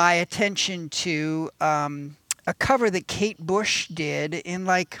drew my attention to a cover that Kate Bush did in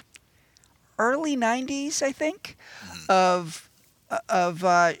like early 90s, I think, of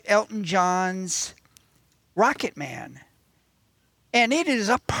Elton John's Rocket Man. And it is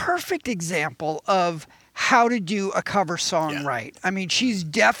a perfect example of how to do a cover song right. I mean, she's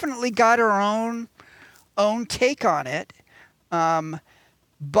definitely got her own take on it,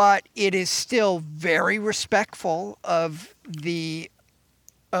 but it is still very respectful of the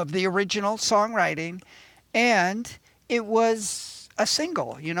original songwriting, and it was a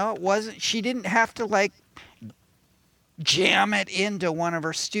single. You know, it wasn't. She didn't have to like jam it into one of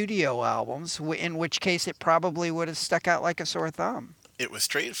her studio albums, in which case it probably would have stuck out like a sore thumb. It was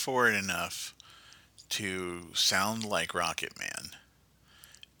straightforward enough to sound like Rocket Man,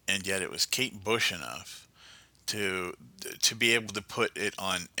 and yet it was Kate Bush enough to be able to put it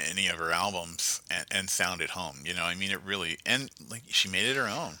on any of her albums and sound at home. You know, I mean, it really, and like she made it her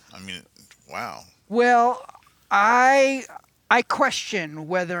own. I mean, wow. Well, I question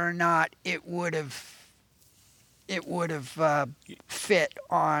whether or not it would have fit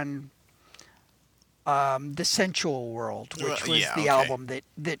on The Sensual World, which was the album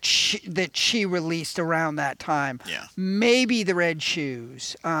that she released around that time. Yeah. Maybe The Red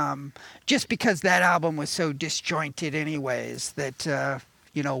Shoes, just because that album was so disjointed anyways that,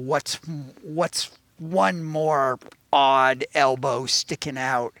 what's one more odd elbow sticking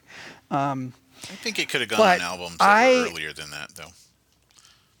out. I think it could have gone on albums that were earlier than that, though.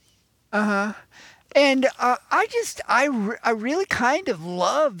 Uh-huh. And I really kind of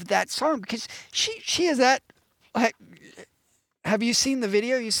love that song because she is that. Like, have you seen the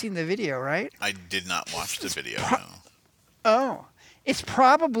video? You've seen the video, right? I did not watch the video. No. Oh, it's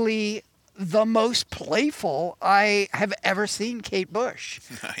probably the most playful I have ever seen Kate Bush.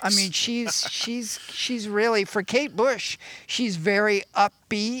 Nice. I mean, she's really, for Kate Bush, she's very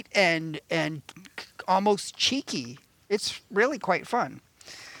upbeat and almost cheeky. It's really quite fun.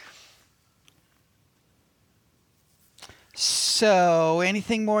 So,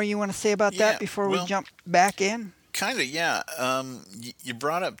 anything more you want to say about that before we jump back in? Kind of, yeah. You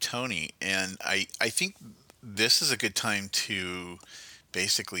brought up Tony, and I think this is a good time to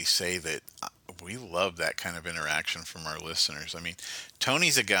basically say that we love that kind of interaction from our listeners. I mean,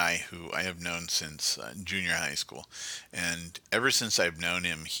 Tony's a guy who I have known since junior high school, and ever since I've known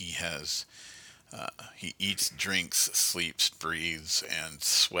him, he eats, drinks, sleeps, breathes, and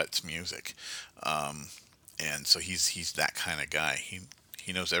sweats music. And so he's that kind of guy.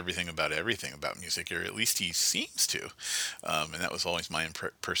 He knows everything about music, or at least he seems to. And that was always my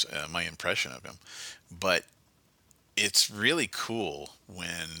impression of him. But it's really cool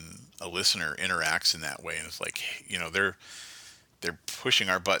when a listener interacts in that way, and it's like, they're pushing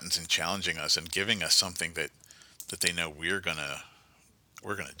our buttons and challenging us and giving us something that they know we're gonna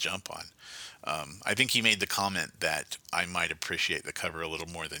jump on. I think he made the comment that I might appreciate the cover a little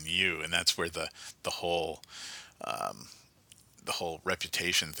more than you, and that's where the whole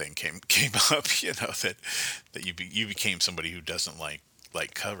reputation thing came up. That you became somebody who doesn't like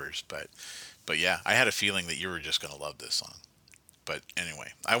covers, but yeah, I had a feeling that you were just going to love this song. But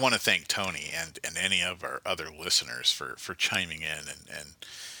anyway, I want to thank Tony and any of our other listeners for chiming in and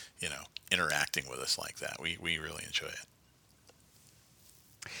interacting with us like that. We really enjoy it.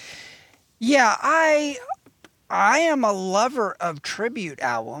 Yeah, I am a lover of tribute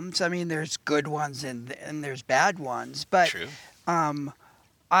albums. I mean, there's good ones and there's bad ones, but True.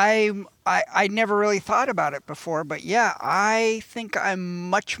 I never really thought about it before. But yeah, I think I'm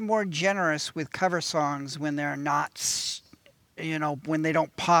much more generous with cover songs when they're not, when they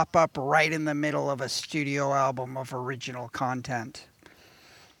don't pop up right in the middle of a studio album of original content.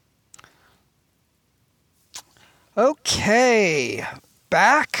 Okay,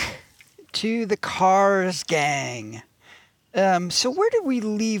 back to the Cars Gang. So where did we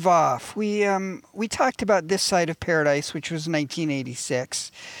leave off? We talked about This Side of Paradise, which was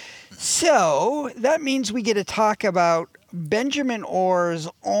 1986. So that means we get to talk about Benjamin Orr's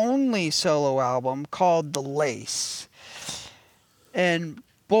only solo album called The Lace. And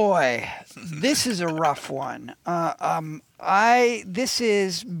boy, this is a rough one. This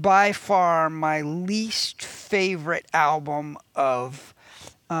is by far my least favorite album of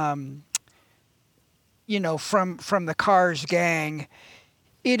from the Cars Gang.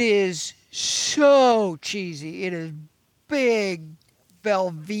 It is so cheesy. It is big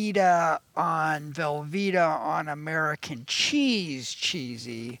Velveeta on American cheese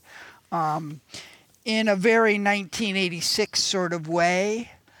cheesy, in a very 1986 sort of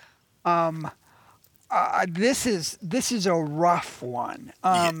way. This is a rough one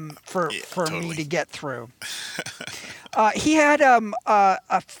for totally. me to get through. He had a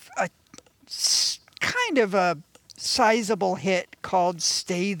kind of a sizable hit called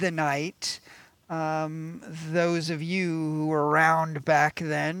 "Stay the Night," those of you who were around back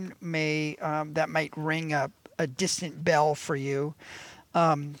then may that might ring a distant bell for you.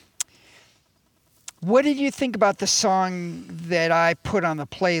 What did you think about the song that I put on the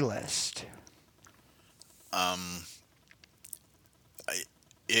playlist?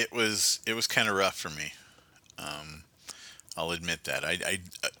 It was kind of rough for me. I'll admit that.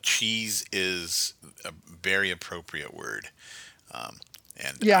 Cheese is a very appropriate word,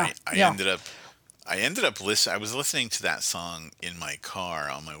 and I ended up listening. I was listening to that song in my car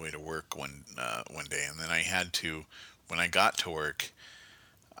on my way to work one day, and then I had to, when I got to work,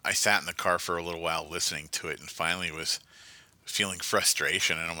 I sat in the car for a little while listening to it, and finally was feeling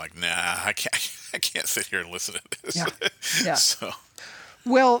frustration, and I'm like, nah, I can't sit here and listen to this. Yeah. So,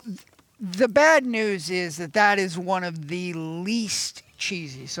 well, the bad news is that is one of the least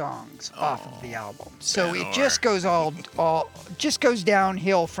cheesy songs off of the album. So it just goes just goes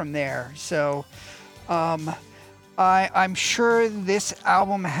downhill from there. So I'm sure this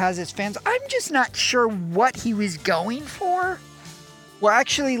album has its fans. I'm just not sure what he was going for. Well,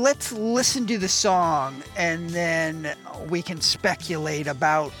 actually, let's listen to the song and then we can speculate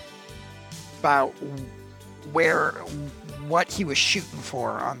about what he was shooting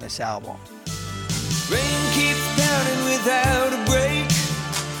for on this album. Rain keeps pounding without a break,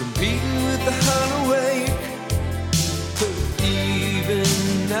 competing with the hollow wake. But even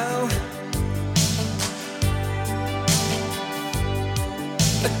now,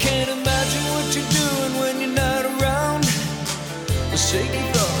 I can't imagine what you're doing when you're not around. A shaky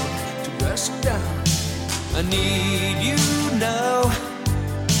thought to wrestle down. I need you now.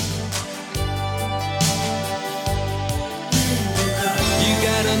 You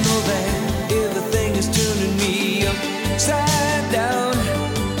gotta know that everything is turning me upside down.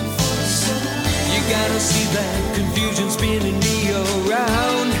 You gotta see that confusion spinning me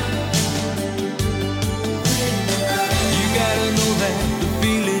around. You gotta know that the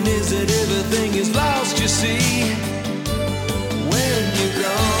feeling is that everything is lost, you see, when you're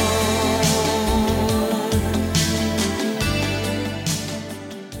gone.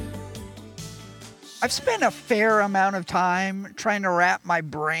 I've spent a fair amount of time trying to wrap my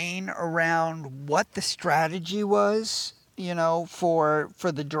brain around what the strategy was, for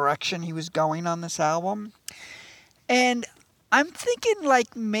the direction he was going on this album. And I'm thinking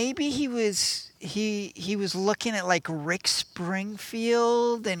like maybe he was looking at like Rick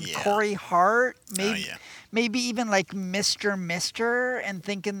Springfield and Corey Hart, maybe even like Mr. Mister, and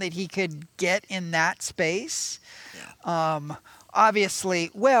thinking that he could get in that space. Obviously,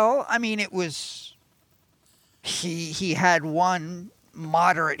 well, I mean, it was he had one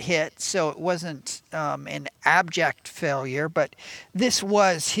moderate hit, so it wasn't an abject failure, but this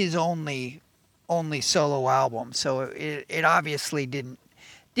was his only solo album, so it obviously didn't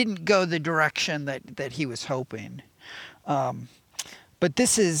go the direction that he was hoping. But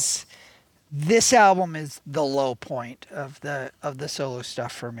this album is the low point of the solo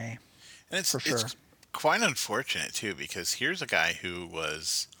stuff for me. And it's quite unfortunate too, because here's a guy who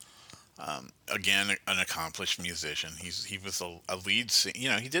was again an accomplished musician. He was a lead,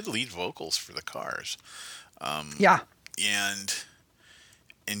 he did lead vocals for the Cars. And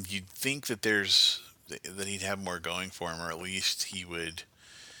you'd think that he'd have more going for him, or at least he would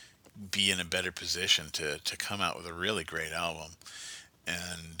be in a better position to come out with a really great album.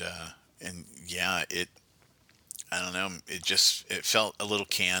 And I don't know, it felt a little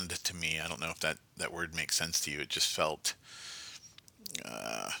canned to me. I don't know if that word makes sense to you. It just felt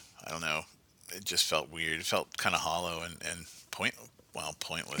I don't know. It just felt weird. It felt kind of hollow and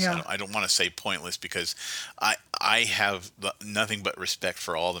pointless. Yeah. I don't want to say pointless, because I have nothing but respect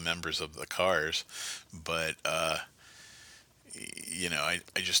for all the members of the Cars, but I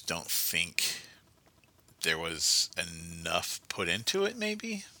just don't think there was enough put into it.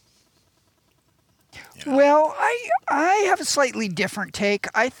 Maybe. Well, I have a slightly different take.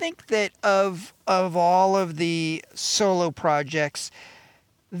 I think that of all of the solo projects,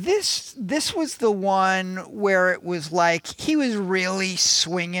 this was the one where it was like he was really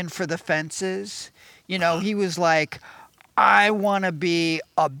swinging for the fences. He was like, I want to be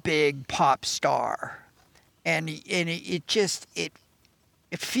a big pop star, and it just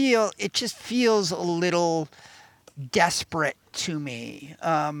feels a little desperate to me.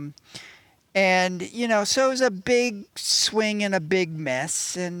 And, so it was a big swing and a big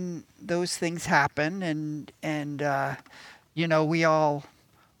miss, and those things happen. And we all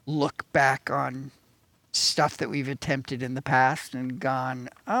look back on stuff that we've attempted in the past and gone,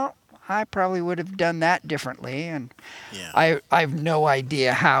 oh, I probably would have done that differently. And I have no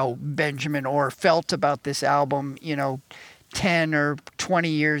idea how Benjamin Orr felt about this album, 10 or 20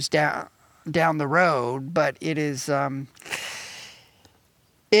 years down down the road, but it is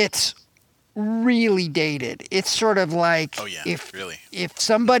it's really dated. It's sort of like if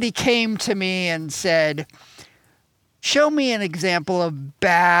somebody came to me and said, show me an example of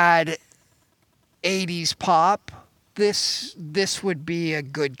bad 80s pop, this would be a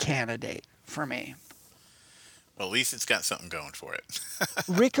good candidate for me. Well, at least it's got something going for it.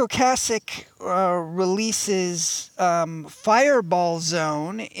 Ric Ocasek releases Fireball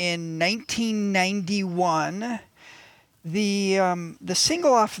Zone in 1991. The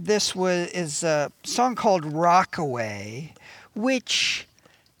single off of this is a song called Rockaway, which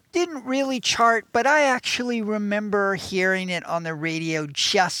didn't really chart, but I actually remember hearing it on the radio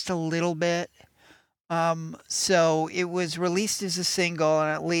just a little bit. So it was released as a single,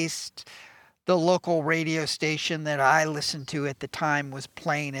 and at least the local radio station that I listened to at the time was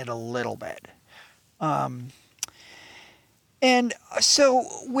playing it a little bit. And so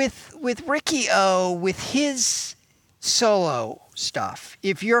with Ricky O, with his solo stuff,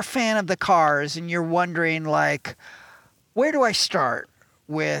 if you're a fan of the Cars and you're wondering, like, where do I start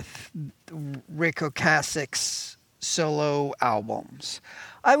with Ric Ocasek's solo albums,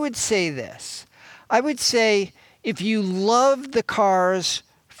 I would say this. I would say if you love the Cars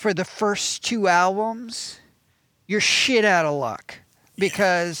for the first two albums, you're shit out of luck,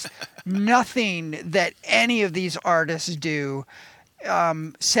 because nothing that any of these artists do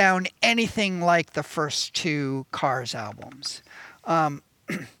sound anything like the first two Cars albums.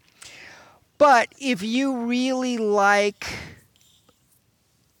 But if you really like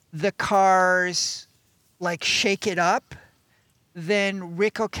the Cars, like Shake It Up, then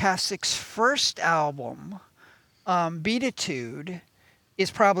Ric Ocasek's first album, Beatitude, is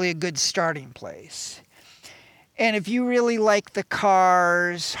probably a good starting place. And if you really like the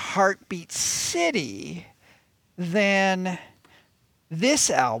Cars' Heartbeat City, then this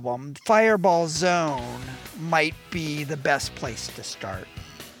album, Fireball Zone, might be the best place to start.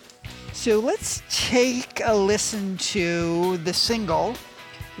 So let's take a listen to the single,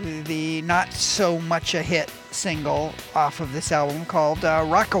 the not so much a hit single off of this album called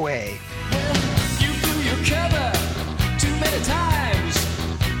Rockaway. You flew your cover too many times.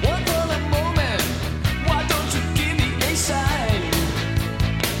 One for the moment. Why don't you give me a sign?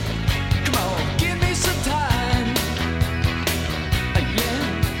 Come on, give me some time.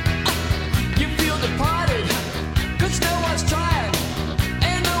 Yeah. You feel departed, 'cause no one's trying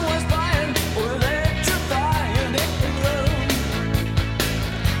and no one's buying or electrifying it.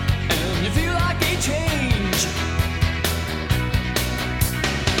 And you feel like a change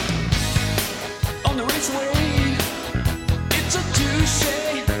on the raceway. It's a Touche,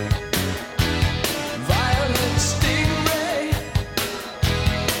 violet stingray.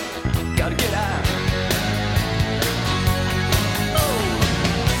 Gotta get out. Oh,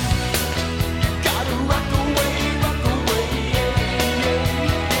 gotta rock away, yeah, yeah, yeah.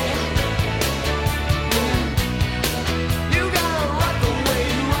 You gotta rock away,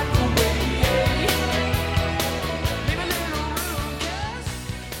 yeah. Leave a little room, 'cause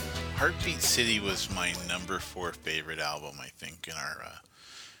Heartbeat City was my number 4 favorite album, I think, in our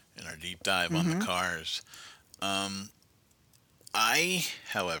deep dive on the Cars. I,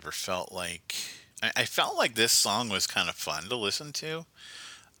 however, felt like I felt like this song was kind of fun to listen to.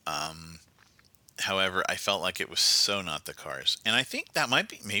 However, I felt like it was so not the Cars, and I think that might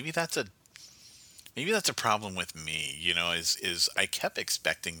be maybe that's a problem with me. You know, is I kept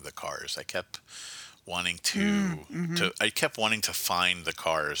expecting the Cars. I kept wanting to I kept wanting to find the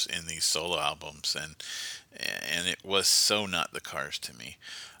Cars in these solo albums, and it was so not the Cars to me.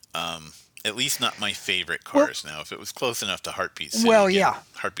 At least not my favorite Cars. Now, if it was close enough to Heartbeat City,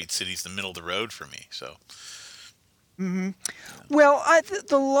 Heartbeat City's the middle of the road for me. So, Well,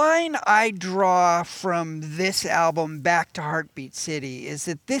 the line I draw from this album back to Heartbeat City is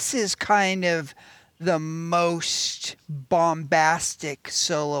that this is kind of the most bombastic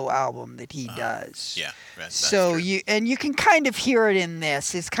solo album that he does. yeah. That's So true. you can kind of hear it in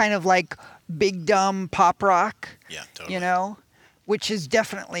this. It's kind of like big dumb pop rock. Yeah, totally. You know, which is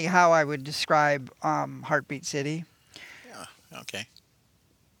definitely how I would describe Heartbeat City. Yeah, okay.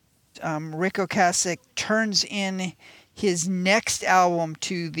 Ric Ocasek turns in his next album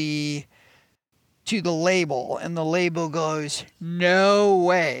to the label, and the label goes, no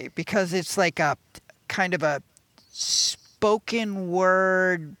way, because it's like a kind of a spoken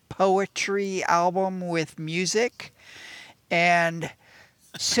word poetry album with music. And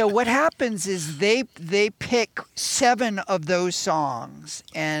so what happens is they pick 7 of those songs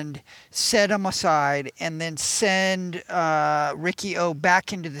and set them aside, and then send Ricky O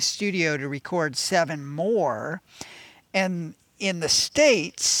back into the studio to record 7 more. And in the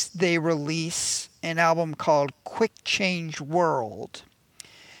States, they release an album called Quick Change World.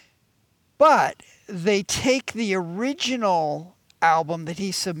 But they take the original album that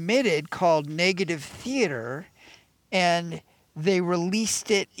he submitted called Negative Theater, and they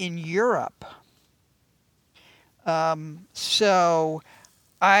released it in Europe. So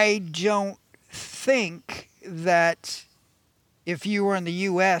I don't think that if you were in the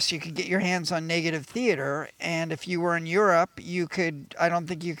U.S., you could get your hands on Negative Theater, and if you were in Europe, I don't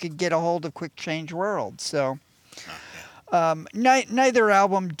think you could get a hold of Quick Change World. So neither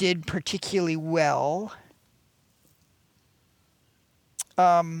album did particularly well.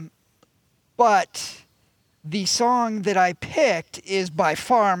 But the song that I picked is by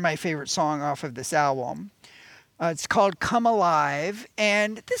far my favorite song off of this album. It's called Come Alive,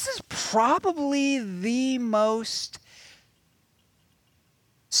 and this is probably the most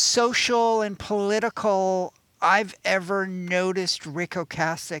social and political I've ever noticed Ric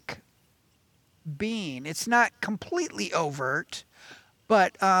Ocasek being. It's not completely overt,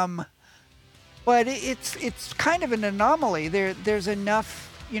 but it's kind of an anomaly. There's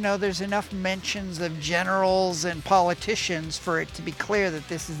enough, there's enough mentions of generals and politicians for it to be clear that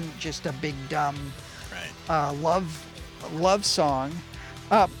this isn't just a big dumb love song.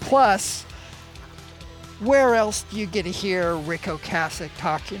 Plus, where else do you get to hear Ric Ocasek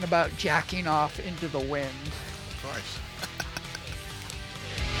talking about jacking off into the wind? Of course.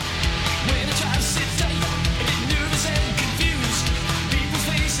 When I try to sit tight and get nervous and confused, people's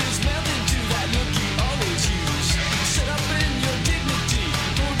faces melt into that look you always use. Set up in your dignity,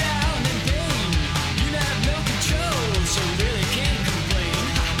 go down in pain. You have no control, so really can't complain.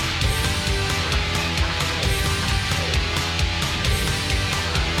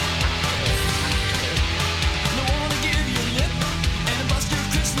 No one to give you a lip and a bust your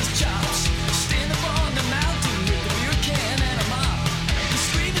Christmas chops. Stand up on the mountain with a beer can and a mop. You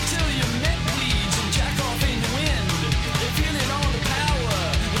scream until your neck bleeds and jack off in the wind. They're feeling all the power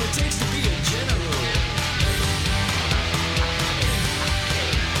what it takes to be a general. Come alive.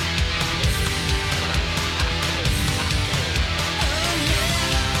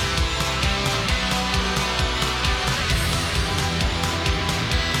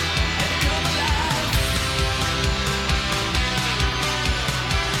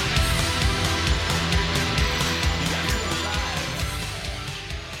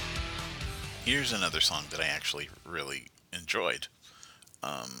 Here's another song that I actually really enjoyed.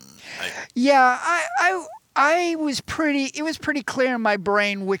 Yeah, I was it was pretty clear in my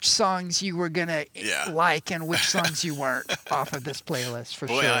brain which songs you were gonna like and which songs you weren't off of this playlist for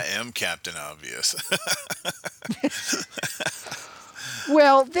Boy, sure. I am Captain Obvious.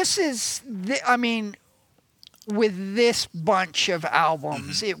 Well, this is, with this bunch of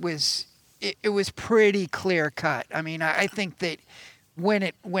albums, it was pretty clear cut. I mean, I think that when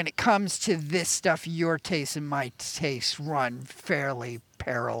it comes to this stuff, your taste and my taste run fairly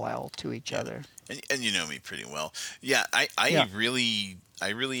parallel to each other. And you know me pretty well. Yeah, I really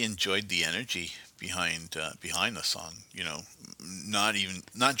enjoyed the energy behind the song. Not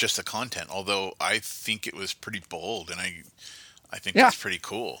just the content, although I think it was pretty bold, and I think that's pretty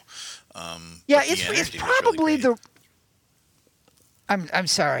cool. It's probably really I'm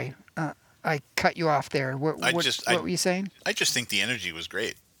sorry, I cut you off there. What were you saying? I just think the energy was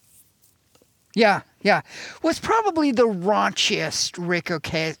great. Yeah. Was probably the raunchiest Ric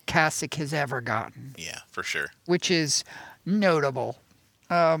Ocasek has ever gotten. Yeah, for sure. Which is notable.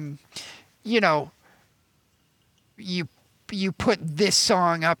 You put this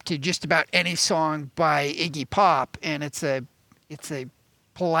song up to just about any song by Iggy Pop, and it's a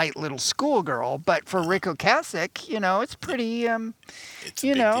polite little schoolgirl. But for Ric Ocasek, it's pretty. It's a big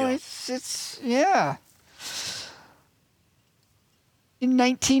deal. It's yeah. In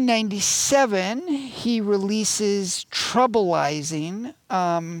 1997, he releases Troublizing.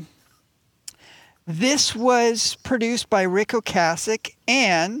 This was produced by Ric Ocasek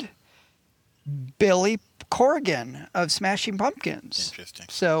and Billy Corgan of Smashing Pumpkins. Interesting.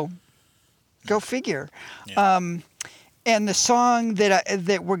 So, go figure. Yeah. And the song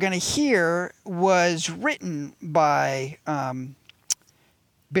that we're going to hear was written by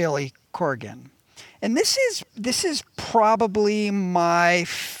Billy Corgan. And this is probably my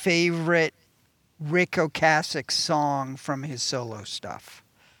favorite Ric Ocasek song from his solo stuff,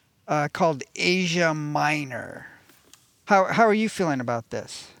 called Asia Minor. How are you feeling about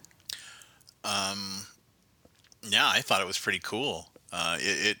this? Yeah, I thought it was pretty cool.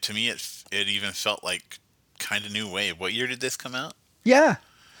 To me, it even felt like kind of new wave. What year did this come out? Yeah.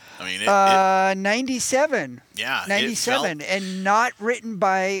 I mean, 97. Yeah, 97, and not written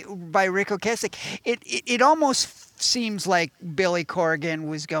by Ric Ocasek. It almost seems like Billy Corgan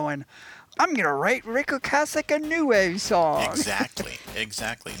was going, I'm going to write Rick Ocasek a new wave song. Exactly.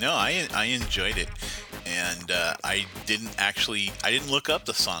 No, I enjoyed it. And I didn't look up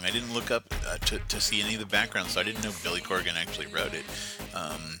the song. I didn't look up to see any of the background, so I didn't know Billy Corgan actually wrote it.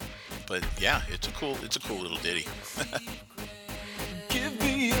 But yeah, it's a cool little ditty. Give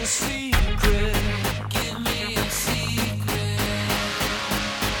me a secret. Give me a secret.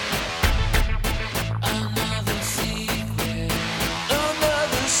 Another secret.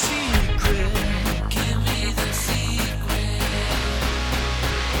 Another secret. Give me the secret.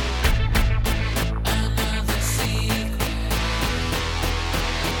 Another secret.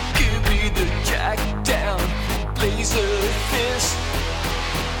 Give me the jack down, blazer fist.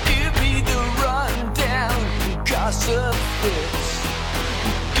 Give me the rundown, gossip fist.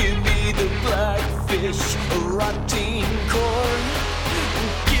 Give me the blackfish, rotting corn.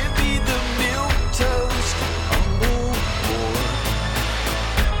 Give me the milk toast, humble poor.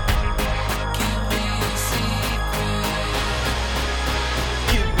 Give me a secret.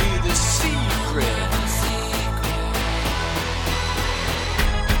 Give me the secret.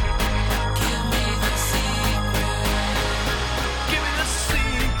 Give me the secret. Give me the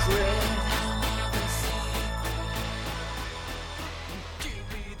secret.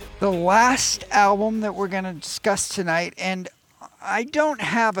 The last album that we're going to discuss tonight, and I don't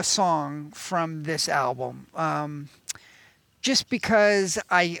have a song from this album, just because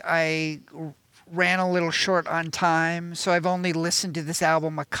I ran a little short on time, so I've only listened to this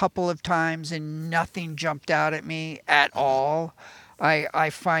album a couple of times and nothing jumped out at me at all.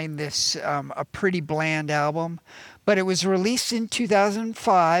 I find this a pretty bland album, but it was released in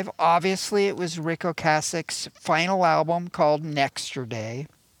 2005. Obviously, it was Rick Ocasek's final album called Nexterday.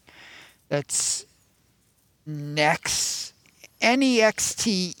 That's Nexterday.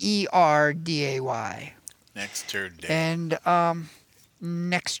 Nexterday. And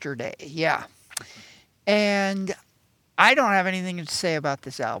Nexterday, yeah. And I don't have anything to say about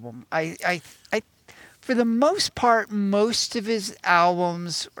this album. I for the most part, most of his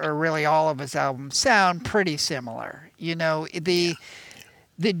albums, or really all of his albums, sound pretty similar. You know,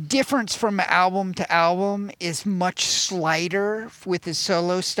 the difference from album to album is much slighter with his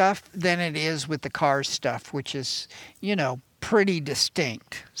solo stuff than it is with the Cars stuff, which is, you know, pretty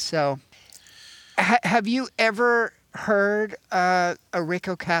distinct. So, have you ever heard a Rick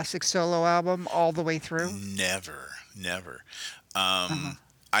Ocasek solo album all the way through? Never.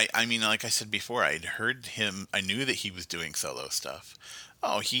 I mean, like I said before, I'd heard him. I knew that he was doing solo stuff.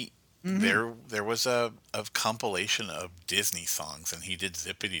 There was a compilation of Disney songs, and he did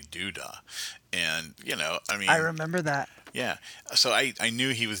Zippity Doo Dah, and you know, I mean, I remember that. Yeah, so I knew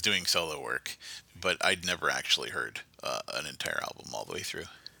he was doing solo work, but I'd never actually heard an entire album all the way through.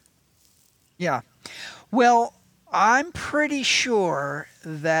 Yeah, well, I'm pretty sure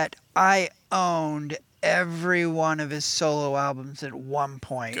that I owned every one of his solo albums at one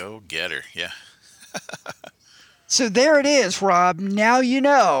point. Go get her, yeah. So there it is, Rob. Now you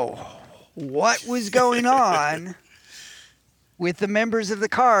know what was going on with the members of the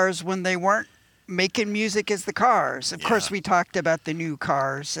Cars when they weren't making music as the Cars. Of course, we talked about the new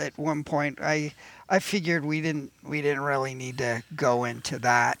Cars at one point. I figured we didn't really need to go into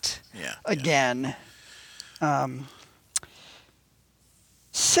that again.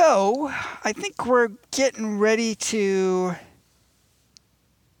 So I think we're getting ready to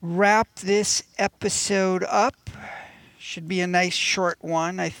wrap this episode up. Should be a nice short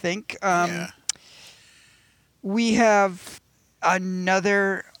one, I think. We have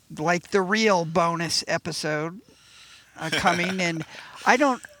another, like the real bonus episode coming, and I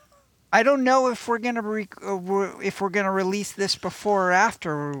don't know if we're gonna release this before or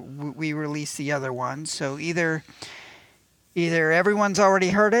after we release the other one. So either everyone's already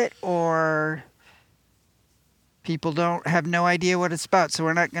heard it, or people have no idea what it's about, so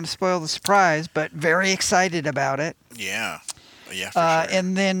we're not going to spoil the surprise, but very excited about it. Yeah, for sure.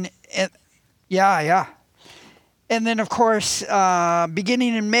 And then, And then, of course,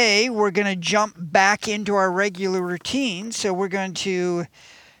 beginning in May, we're going to jump back into our regular routine. So we're going to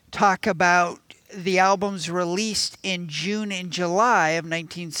talk about the albums released in June and July of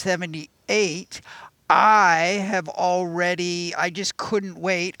 1978. I just couldn't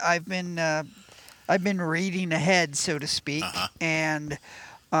wait. I've been reading ahead, so to speak, and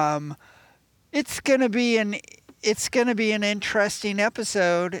it's gonna be an interesting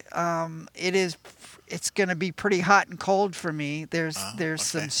episode. It's gonna be pretty hot and cold for me. There's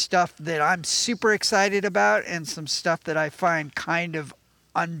some stuff that I'm super excited about, and some stuff that I find kind of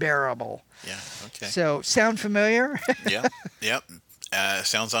unbearable. Yeah. Okay. So, sound familiar? Yep.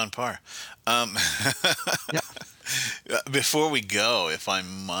 Sounds on par. Yeah. Before we go, if I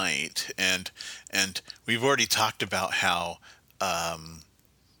might, and we've already talked about how,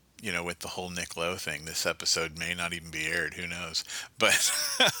 with the whole Nick Lowe thing, this episode may not even be aired. Who knows? But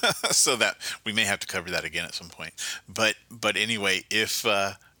so that we may have to cover that again at some point. But anyway, if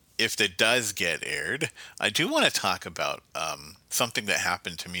it does get aired, I do want to talk about something that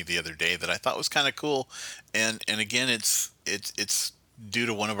happened to me the other day that I thought was kind of cool, and again, it's due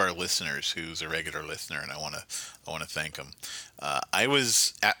to one of our listeners who's a regular listener, and I want to thank him. I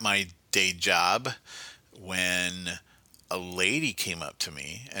was at my day job when a lady came up to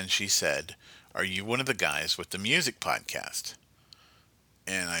me and she said, "Are you one of the guys with the music podcast?"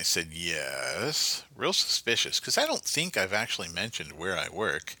 And I said, "Yes." Real suspicious, because I don't think I've actually mentioned where I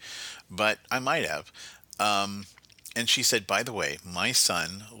work, but I might have. And she said, "By the way, my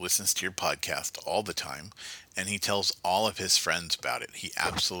son listens to your podcast all the time, and he tells all of his friends about it. He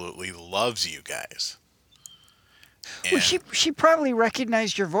absolutely loves you guys." Well, she probably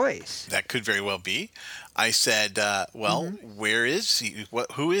recognized your voice. That could very well be. I said, Where is he?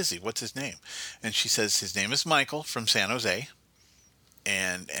 Who is he? What's his name? And she says, his name is Michael from San Jose,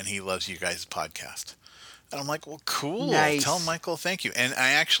 and he loves you guys' podcast. And I'm like, well, cool. Nice. Tell Michael thank you. And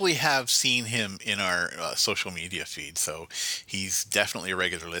I actually have seen him in our social media feed, so he's definitely a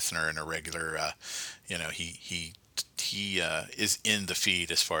regular listener and a regular, he is in the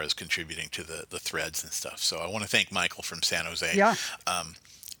feed as far as contributing to the threads and stuff. So I want to thank Michael from San Jose. Yeah.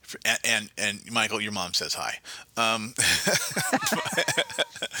 And Michael, your mom says hi.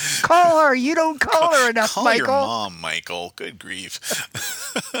 Call her. You don't call her enough, Call Michael. your mom, Michael. Good grief.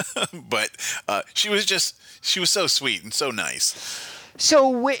 But she was so sweet and so nice.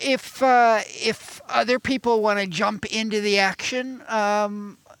 So if other people want to jump into the action,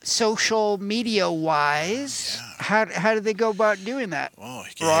 social media wise, how do they go about doing that? Oh,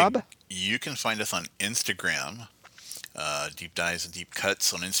 Rob? You can find us on Instagram. Deep Dives and Deep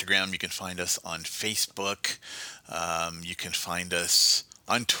Cuts on Instagram. You can find us on Facebook. You can find us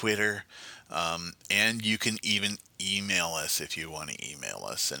on Twitter. And you can even email us if you want to email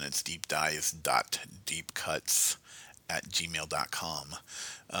us. And it's deepdives.deepcuts@gmail.com.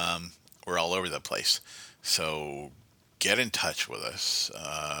 We're all over the place. So get in touch with us.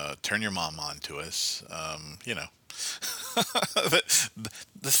 Turn your mom on to us.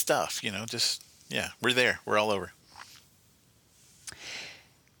 The stuff, we're there. We're all over.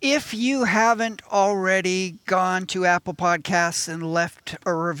 If you haven't already gone to Apple Podcasts and left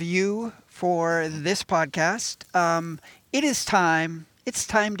a review for this podcast, it is time. It's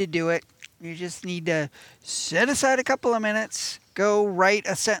time to do it. You just need to set aside a couple of minutes, go write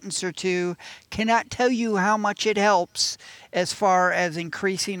a sentence or two. Cannot tell you how much it helps as far as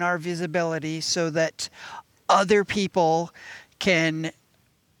increasing our visibility so that other people can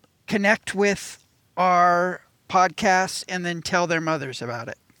connect with our podcast and then tell their mothers about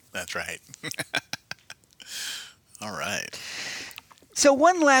it. That's right. All right. So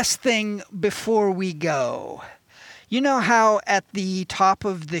one last thing before we go. You know how at the top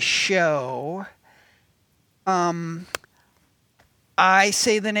of the show, I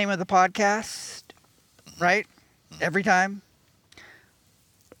say the name of the podcast, right? Every time.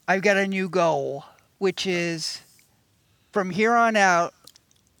 I've got a new goal, which is from here on out,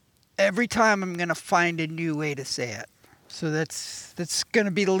 every time I'm going to find a new way to say it. So that's going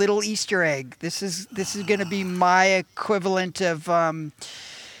to be the little Easter egg. This is going to be my equivalent of,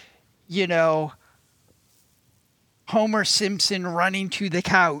 Homer Simpson running to the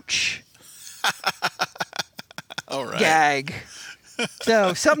couch. All right. Gag.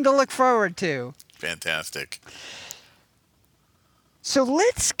 So something to look forward to. Fantastic. So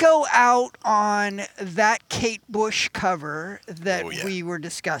let's go out on that Kate Bush cover that we were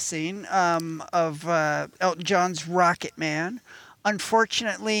discussing of Elton John's Rocket Man.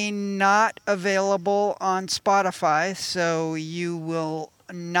 Unfortunately, not available on Spotify, so you will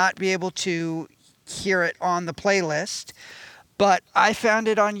not be able to hear it on the playlist. But I found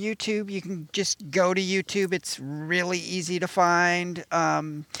it on YouTube. You can just go to YouTube. It's really easy to find.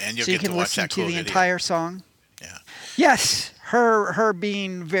 And you'll so you get can to watch listen that to cool the video. entire song. Yeah. Yes. Her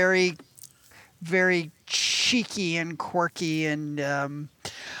being very, very cheeky and quirky and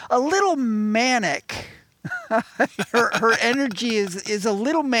a little manic. her energy is a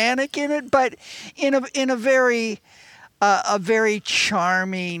little manic in it, but in a very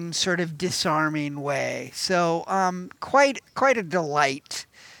charming, sort of disarming way. So quite a delight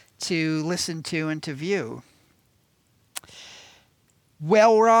to listen to and to view.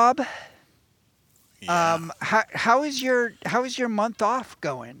 Well, Rob. Yeah. How is your month off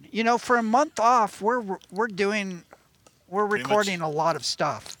going? For a month off, we're recording a lot of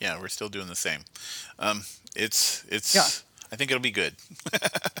stuff. Yeah, we're still doing the same. It's. Yeah. I think it'll be good.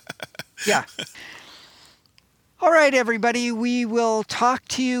 Yeah. All right, everybody. We will talk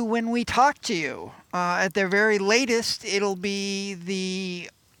to you when we talk to you. At the very latest, it'll be the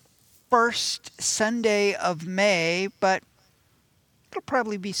first Sunday of May, but it'll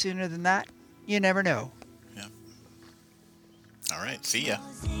probably be sooner than that. You never know. Yeah. All right. See ya.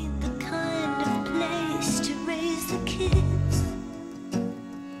 Ain't the kind of place to raise the kids.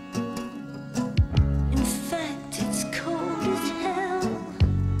 In fact, it's cold as hell,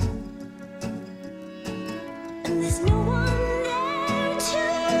 and there's no one there to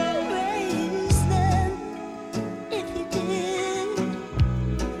raise them if you did.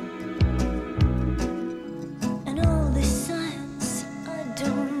 And all this science I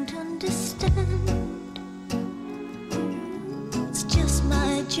don't understand. It's just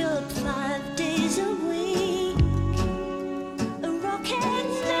my job 5 days a week.